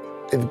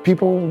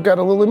 people got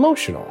a little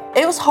emotional.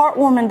 It was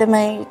heartwarming to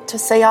me to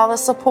see all the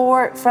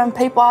support from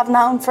people I've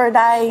known for a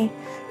day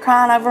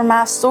crying over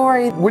my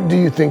story. What do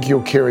you think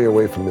you'll carry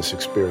away from this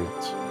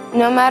experience?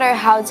 No matter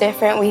how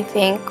different we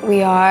think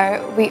we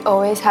are, we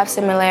always have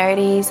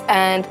similarities,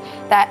 and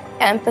that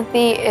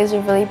empathy is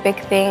a really big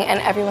thing, and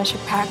everyone should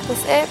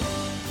practice it.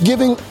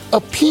 Giving a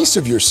piece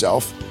of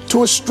yourself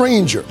to a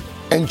stranger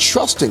and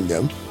trusting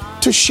them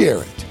to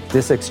share it.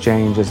 This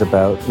exchange is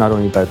about not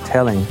only about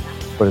telling,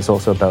 but it's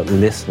also about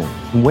listening.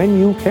 When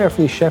you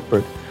carefully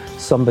shepherd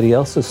somebody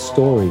else's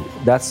story,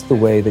 that's the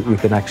way that you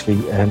can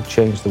actually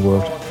change the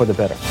world for the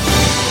better.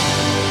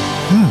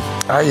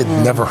 I had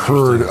never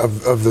heard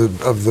of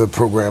the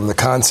program, the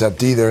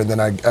concept either, and then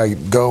I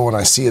go and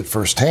I see it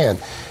firsthand.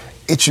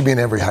 It should be in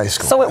every high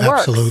school. So it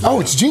works. Absolutely.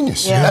 Oh, it's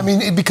genius. Yeah. I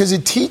mean, because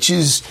it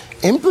teaches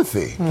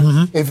empathy.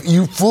 If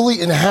you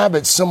fully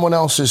inhabit someone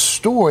else's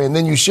story and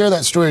then you share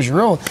that story as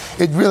your own,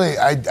 it really,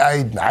 I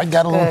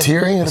got a little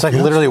teary. It's like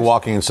literally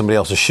walking in somebody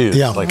else's shoes,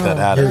 like that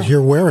attitude.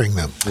 You're wearing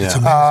them. It's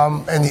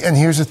amazing. And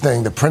here's the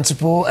thing. The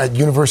principal at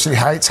University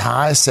Heights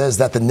High says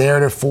that the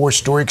Narrative 4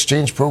 Story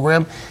Exchange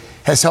program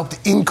has helped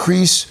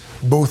increase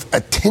both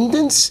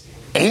attendance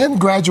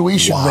and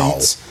graduation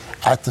rates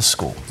at the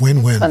school.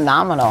 Win-win.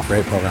 Phenomenal.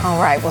 Great program.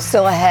 All right, well,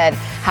 still ahead,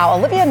 how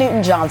Olivia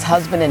Newton-John's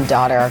husband and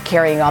daughter are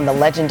carrying on the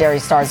legendary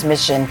star's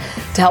mission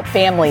to help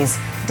families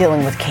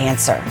dealing with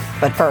cancer.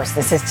 But first,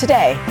 this is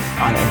Today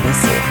on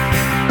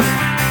NBC.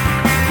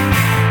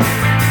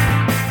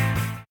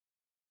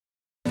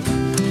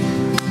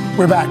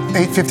 We're back,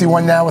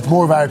 8:51 now, with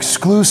more of our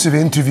exclusive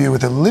interview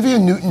with Olivia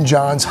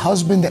Newton-John's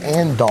husband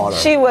and daughter.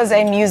 She was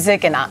a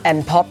music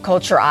and pop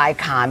culture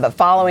icon, but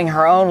following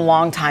her own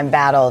longtime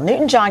battle,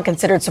 Newton-John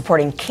considered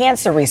supporting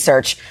cancer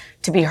research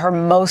to be her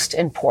most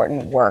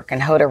important work.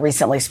 And Hoda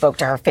recently spoke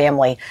to her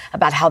family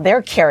about how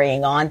they're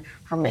carrying on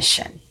her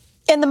mission.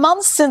 In the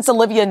months since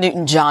Olivia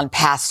Newton-John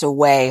passed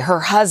away, her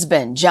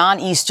husband,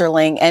 John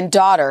Easterling, and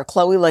daughter,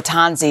 Chloe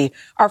Latanzi,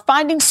 are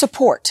finding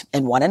support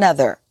in one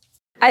another.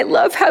 I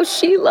love how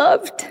she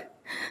loved,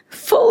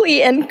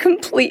 fully and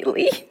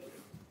completely.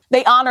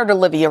 They honored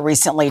Olivia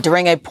recently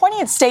during a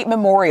poignant state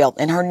memorial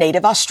in her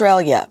native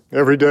Australia.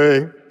 Every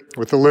day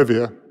with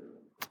Olivia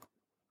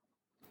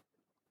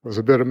was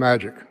a bit of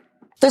magic.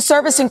 The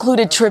service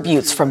included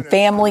tributes from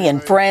family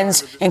and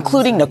friends,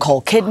 including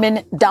Nicole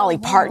Kidman, Dolly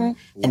Parton,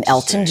 and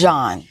Elton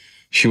John.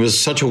 She was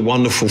such a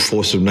wonderful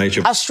force of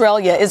nature.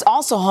 Australia is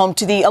also home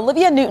to the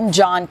Olivia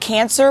Newton-John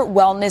Cancer,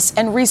 Wellness,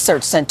 and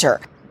Research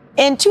Center.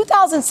 In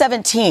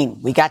 2017,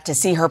 we got to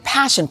see her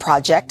passion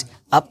project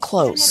up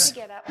close.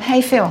 How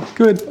you feel?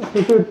 Good.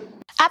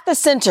 At the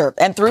center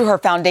and through her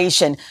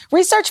foundation,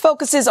 research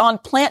focuses on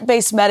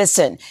plant-based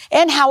medicine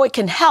and how it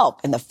can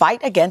help in the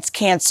fight against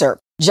cancer.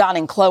 John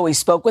and Chloe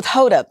spoke with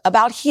Hoda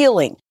about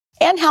healing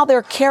and how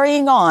they're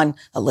carrying on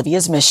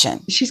Olivia's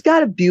mission. She's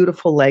got a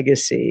beautiful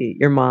legacy,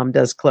 your mom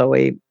does,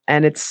 Chloe,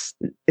 and it's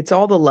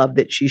all the love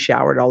that she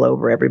showered all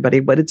over everybody,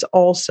 but it's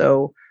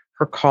also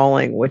her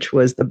calling, which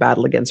was the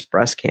battle against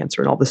breast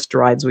cancer and all the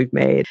strides we've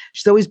made.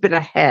 She's always been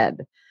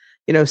ahead.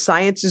 You know,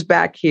 science is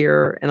back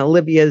here and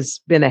Olivia's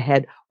been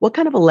ahead. What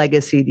kind of a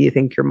legacy do you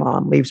think your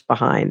mom leaves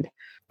behind?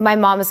 My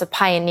mom is a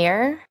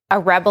pioneer, a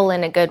rebel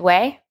in a good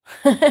way,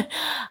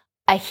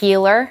 a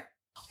healer.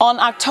 On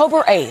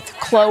October 8th,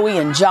 Chloe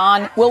and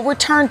John will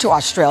return to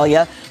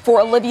Australia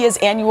for Olivia's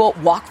annual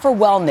Walk for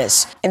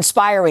Wellness.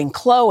 Inspiring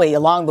Chloe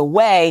along the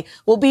way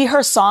will be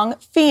her song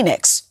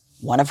Phoenix,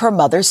 one of her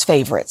mother's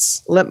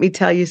favorites. Let me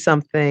tell you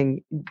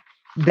something.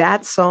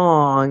 That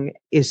song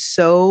is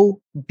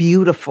so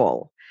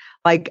beautiful.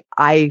 Like,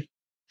 I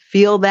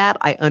feel that.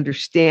 I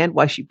understand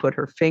why she put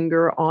her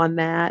finger on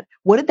that.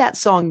 What did that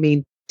song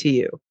mean to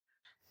you?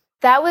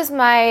 That was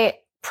my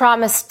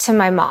promise to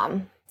my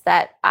mom,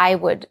 that I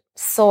would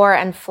soar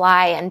and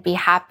fly and be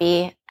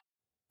happy.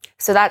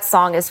 So that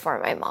song is for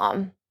my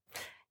mom.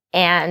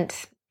 And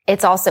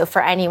it's also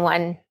for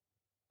anyone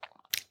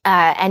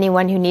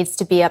who needs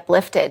to be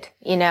uplifted.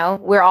 You know,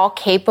 we're all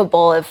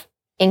capable of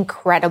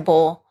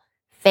incredible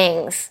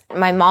things.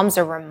 My mom's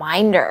a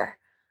reminder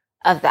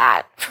of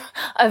that,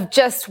 of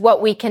just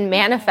what we can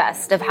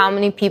manifest, of how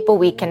many people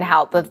we can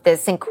help, of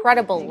this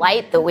incredible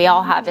light that we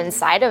all have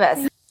inside of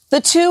us.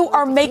 The two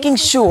are making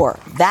sure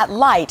that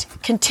light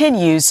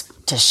continues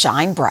to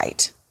shine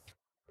bright.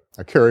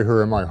 I carry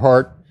her in my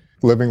heart,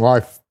 living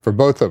life for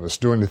both of us,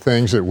 doing the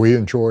things that we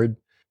enjoyed,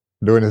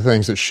 doing the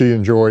things that she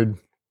enjoyed,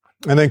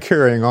 And then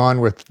carrying on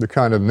with the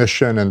kind of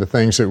mission and the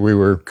things that we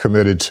were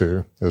committed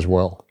to as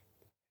well.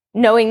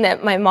 Knowing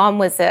that my mom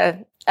was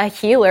a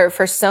healer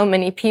for so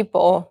many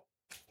people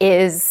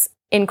is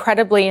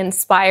incredibly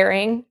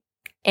inspiring.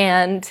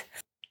 And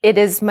it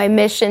is my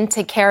mission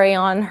to carry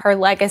on her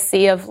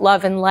legacy of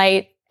love and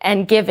light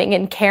and giving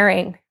and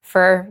caring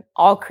for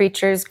all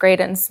creatures, great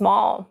and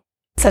small.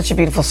 Such a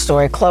beautiful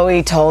story.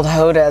 Chloe told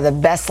Hoda the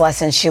best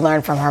lessons she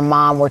learned from her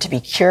mom were to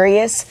be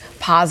curious,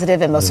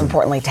 positive, and most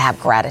importantly, to have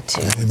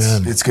gratitude.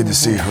 Amen. It's good to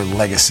see her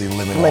legacy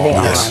living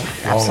on.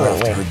 Absolutely.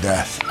 Long after her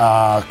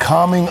death.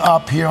 Coming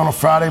up here on a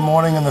Friday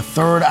morning in the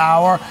third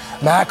hour,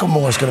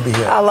 Macklemore's going to be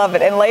here. I love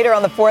it. And later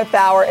on the fourth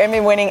hour,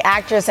 Emmy-winning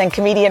actress and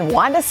comedian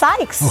Wanda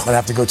Sykes. I'd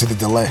have to go to the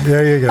delay.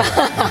 There you go.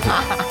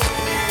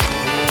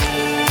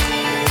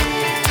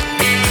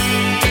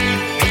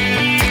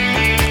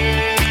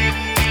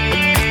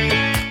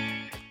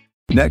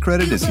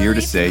 NetCredit is here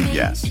to say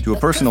yes to a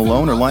personal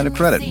loan or line of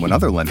credit when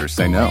other lenders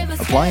say no.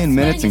 Apply in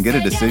minutes and get a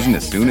decision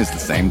as soon as the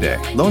same day.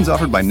 Loans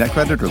offered by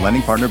NetCredit or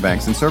lending partner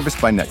banks and serviced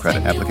by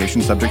NetCredit.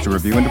 Application subject to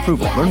review and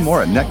approval. Learn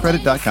more at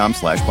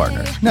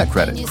netcredit.com/partner.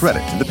 NetCredit.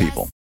 Credit to the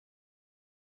people.